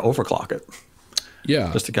 We're going to overclock it.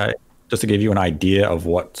 Yeah. Just to give you an idea of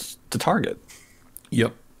what to target.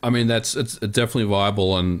 Yep. I mean, it's definitely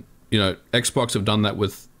viable. And, Xbox have done that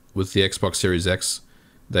with the Xbox Series X.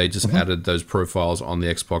 They just added those profiles on the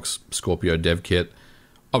Xbox Scorpio dev kit.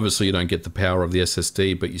 Obviously, you don't get the power of the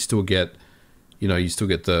SSD, but you still get,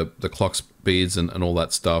 the clock speeds and all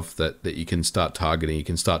that stuff that you can start targeting. You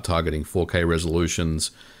can start targeting 4K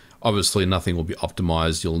resolutions. Obviously, nothing will be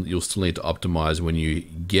optimized. You'll still need to optimize when you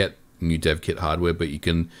get new dev kit hardware, but you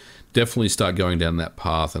can definitely start going down that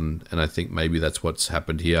path. And I think maybe that's what's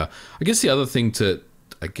happened here. I guess the other thing to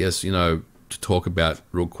talk about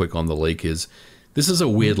real quick on the leak is this is a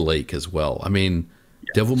weird leak as well. I mean,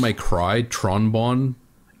 yes. Devil May Cry, Tronbon,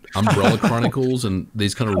 Umbrella Chronicles, and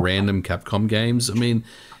these kind of random Capcom games. I mean,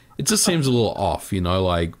 it just seems a little off,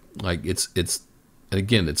 like it's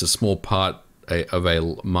again, it's a small part of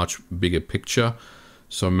a much bigger picture.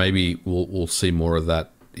 So maybe we'll see more of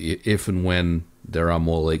that if and when there are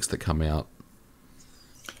more leaks that come out.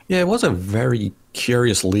 Yeah, it was a very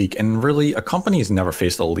curious leak, and really, a company's never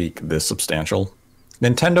faced a leak this substantial.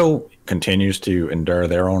 Nintendo continues to endure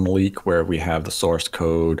their own leak, where we have the source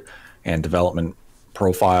code and development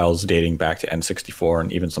profiles dating back to N64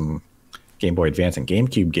 and even some Game Boy Advance and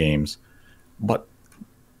GameCube games. But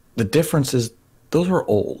the difference is those were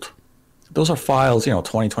old. Those are files,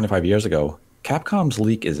 20, 25 years ago. Capcom's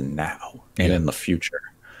leak is now and in the future.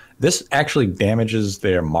 This actually damages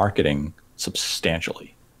their marketing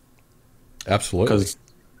substantially. Absolutely.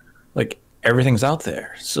 Because, everything's out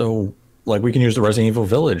there. So Like we can use the Resident Evil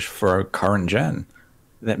Village for a current gen.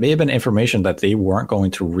 That may have been information that they weren't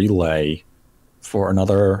going to relay for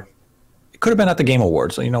another. It could have been at the Game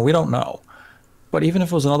Awards. So, we don't know. But even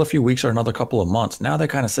if it was another few weeks or another couple of months, now they're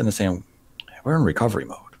kind of sitting there saying, we're in recovery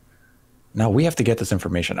mode. Now we have to get this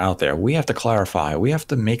information out there. We have to clarify. We have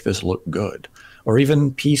to make this look good. Or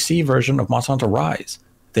even PC version of Monster Hunter Rise.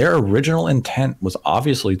 Their original intent was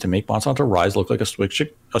obviously to make Monster Hunter Rise look like a Switch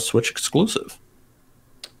exclusive.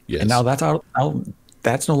 Yes. And now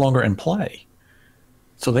that's no longer in play.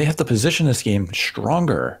 So they have to position this game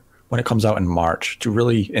stronger when it comes out in March to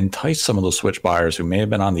really entice some of those Switch buyers who may have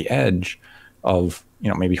been on the edge of,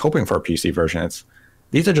 maybe hoping for a PC version.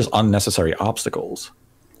 These are just unnecessary obstacles.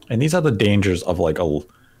 And these are the dangers of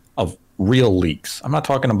of real leaks. I'm not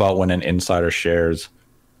talking about when an insider shares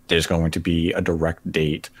there's going to be a direct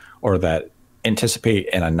date or that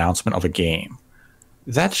anticipate an announcement of a game.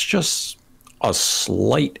 That's just a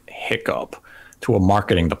slight hiccup to a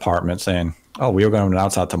marketing department saying, oh, we were going to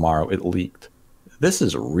announce that tomorrow. It leaked. This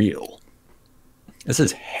is real. This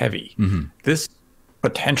is heavy. Mm-hmm. This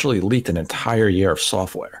potentially leaked an entire year of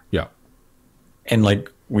software. Yeah. And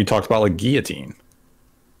we talked about Guillotine.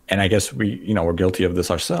 And I guess we're guilty of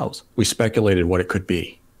this ourselves. We speculated what it could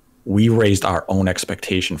be. We raised our own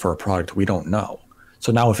expectation for a product we don't know.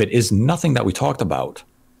 So now if it is nothing that we talked about,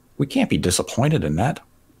 we can't be disappointed in that.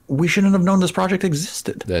 We shouldn't have known this project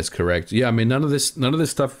existed. That's correct. Yeah, I mean, none of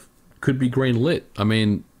this stuff could be green lit. I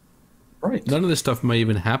mean, right. None of this stuff may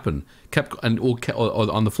even happen.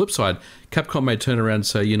 Or on the flip side, Capcom may turn around and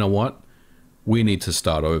say, you know what? We need to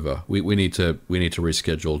start over. We need to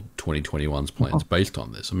reschedule 2021's plans based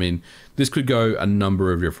on this. I mean, this could go a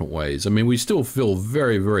number of different ways. I mean, we still feel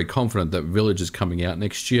very, very confident that Village is coming out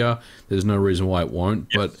next year. There's no reason why it won't.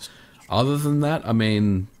 Yes. But other than that, I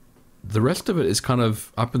mean, the rest of it is kind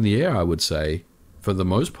of up in the air, I would say, for the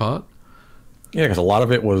most part. Yeah, because a lot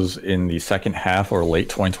of it was in the second half or late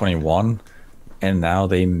 2021, and now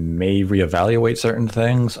they may reevaluate certain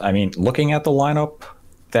things. I mean, looking at the lineup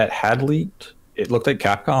that had leaked, it looked like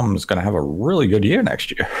Capcom is going to have a really good year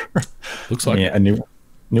next year. Looks like a new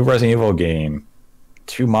Resident Evil game,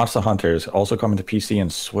 2 Monster Hunters also coming to PC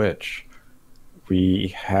and Switch.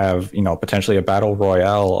 We have, potentially a battle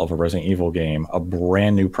royale of a Resident Evil game, a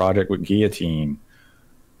brand new project with Guillotine,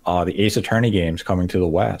 the Ace Attorney games coming to the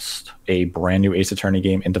West, a brand new Ace Attorney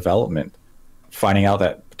game in development. Finding out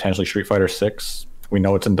that potentially Street Fighter 6, we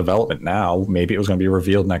know it's in development now. Maybe it was going to be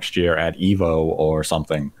revealed next year at EVO or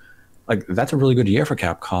something. That's a really good year for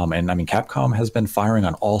Capcom. And I mean, Capcom has been firing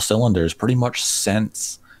on all cylinders pretty much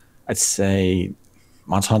since, I'd say,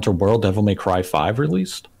 Monster Hunter World Devil May Cry 5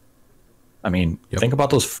 released. I mean, Think about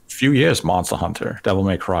those few years: Monster Hunter, Devil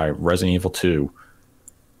May Cry, Resident Evil 2,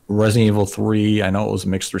 Resident Evil 3. I know it was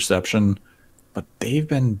mixed reception, but they've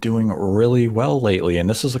been doing really well lately. And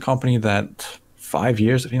this is a company that 5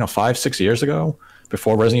 years, 6 years ago,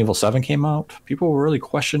 before Resident Evil 7 came out, people were really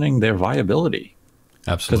questioning their viability.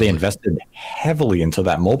 Absolutely. Because they invested heavily into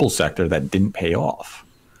that mobile sector that didn't pay off.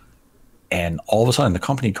 And all of a sudden, the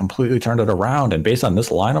company completely turned it around. And based on this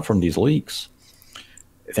lineup from these leaks,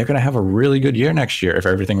 they're going to have a really good year next year if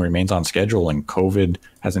everything remains on schedule and COVID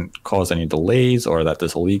hasn't caused any delays, or that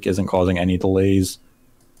this leak isn't causing any delays.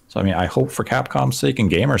 So, I mean, I hope for Capcom's sake and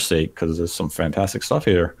gamers' sake, because there's some fantastic stuff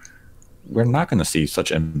here, we're not going to see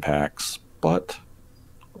such impacts. But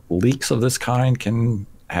leaks of this kind can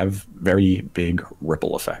have very big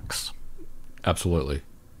ripple effects. Absolutely.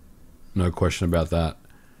 No question about that.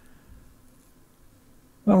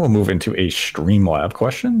 Now we'll move into a Streamlab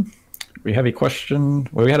question. We have a question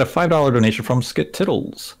where we had a $5 donation from Skit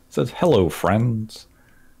Tittles. It says, hello, friends.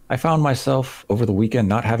 I found myself over the weekend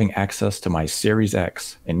not having access to my Series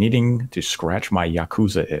X and needing to scratch my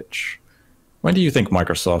Yakuza itch. When do you think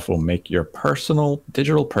Microsoft will make your personal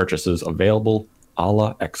digital purchases available a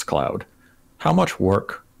la xCloud? How much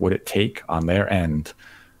work would it take on their end?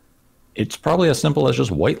 It's probably as simple as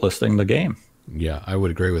just whitelisting the game. Yeah, I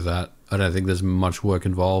would agree with that. I don't think there's much work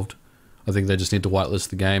involved. I think they just need to whitelist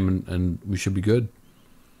the game and we should be good.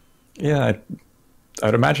 Yeah,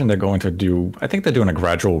 I'd imagine they're going to do, I think they're doing a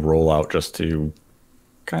gradual rollout just to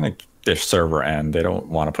kind of their server end. They don't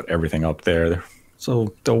want to put everything up there.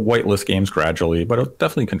 So they'll whitelist games gradually, but it'll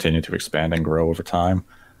definitely continue to expand and grow over time.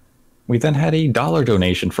 We then had a $1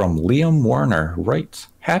 donation from Liam Werner, who writes,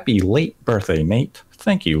 happy late birthday, Nate.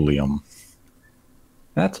 Thank you, Liam.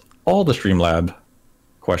 That's all the Streamlab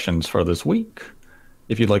questions for this week.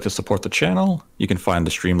 If you'd like to support the channel, you can find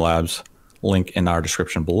the Streamlabs link in our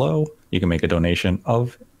description below. You can make a donation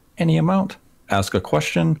of any amount, ask a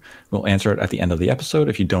question. We'll answer it at the end of the episode.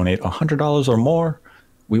 If you donate $100 or more,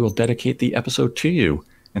 we will dedicate the episode to you.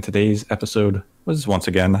 And today's episode was once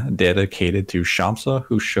again dedicated to Shamsa,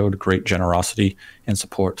 who showed great generosity and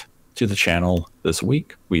support to the channel this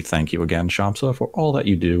week. We thank you again, Shamsa, for all that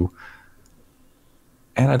you do.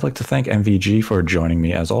 And I'd like to thank MVG for joining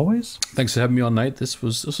me as always. Thanks for having me on, Nate. This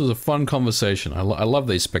was a fun conversation. I love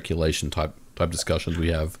these speculation type discussions we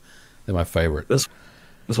have. They're my favorite. This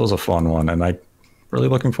was a fun one, and I'm really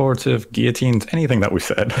looking forward to guillotines anything that we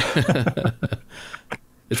said.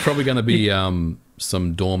 It's probably going to be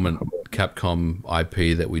some dormant Capcom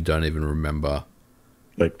IP that we don't even remember.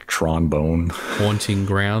 Like Trombone. Haunting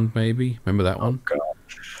Ground, maybe? Remember that one? Oh,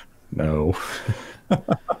 gosh. No.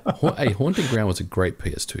 Hey, Haunting Ground was a great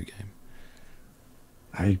PS2 game.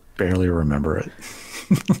 I barely remember it.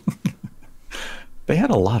 They had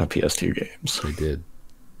a lot of PS2 games. They did.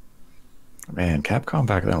 Man, Capcom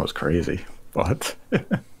back then was crazy. But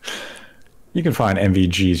you can find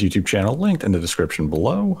MVG's YouTube channel linked in the description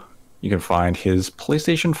below. You can find his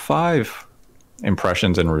PlayStation 5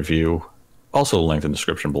 impressions and review also linked in the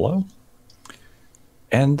description below.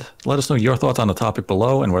 And let us know your thoughts on the topic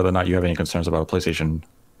below and whether or not you have any concerns about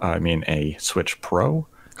a Switch Pro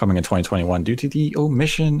coming in 2021 due to the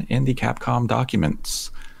omission in the Capcom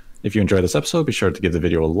documents. If you enjoyed this episode, be sure to give the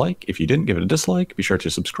video a like. If you didn't, give it a dislike. Be sure to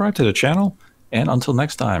subscribe to the channel. And until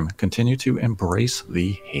next time, continue to embrace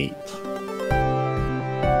the hate.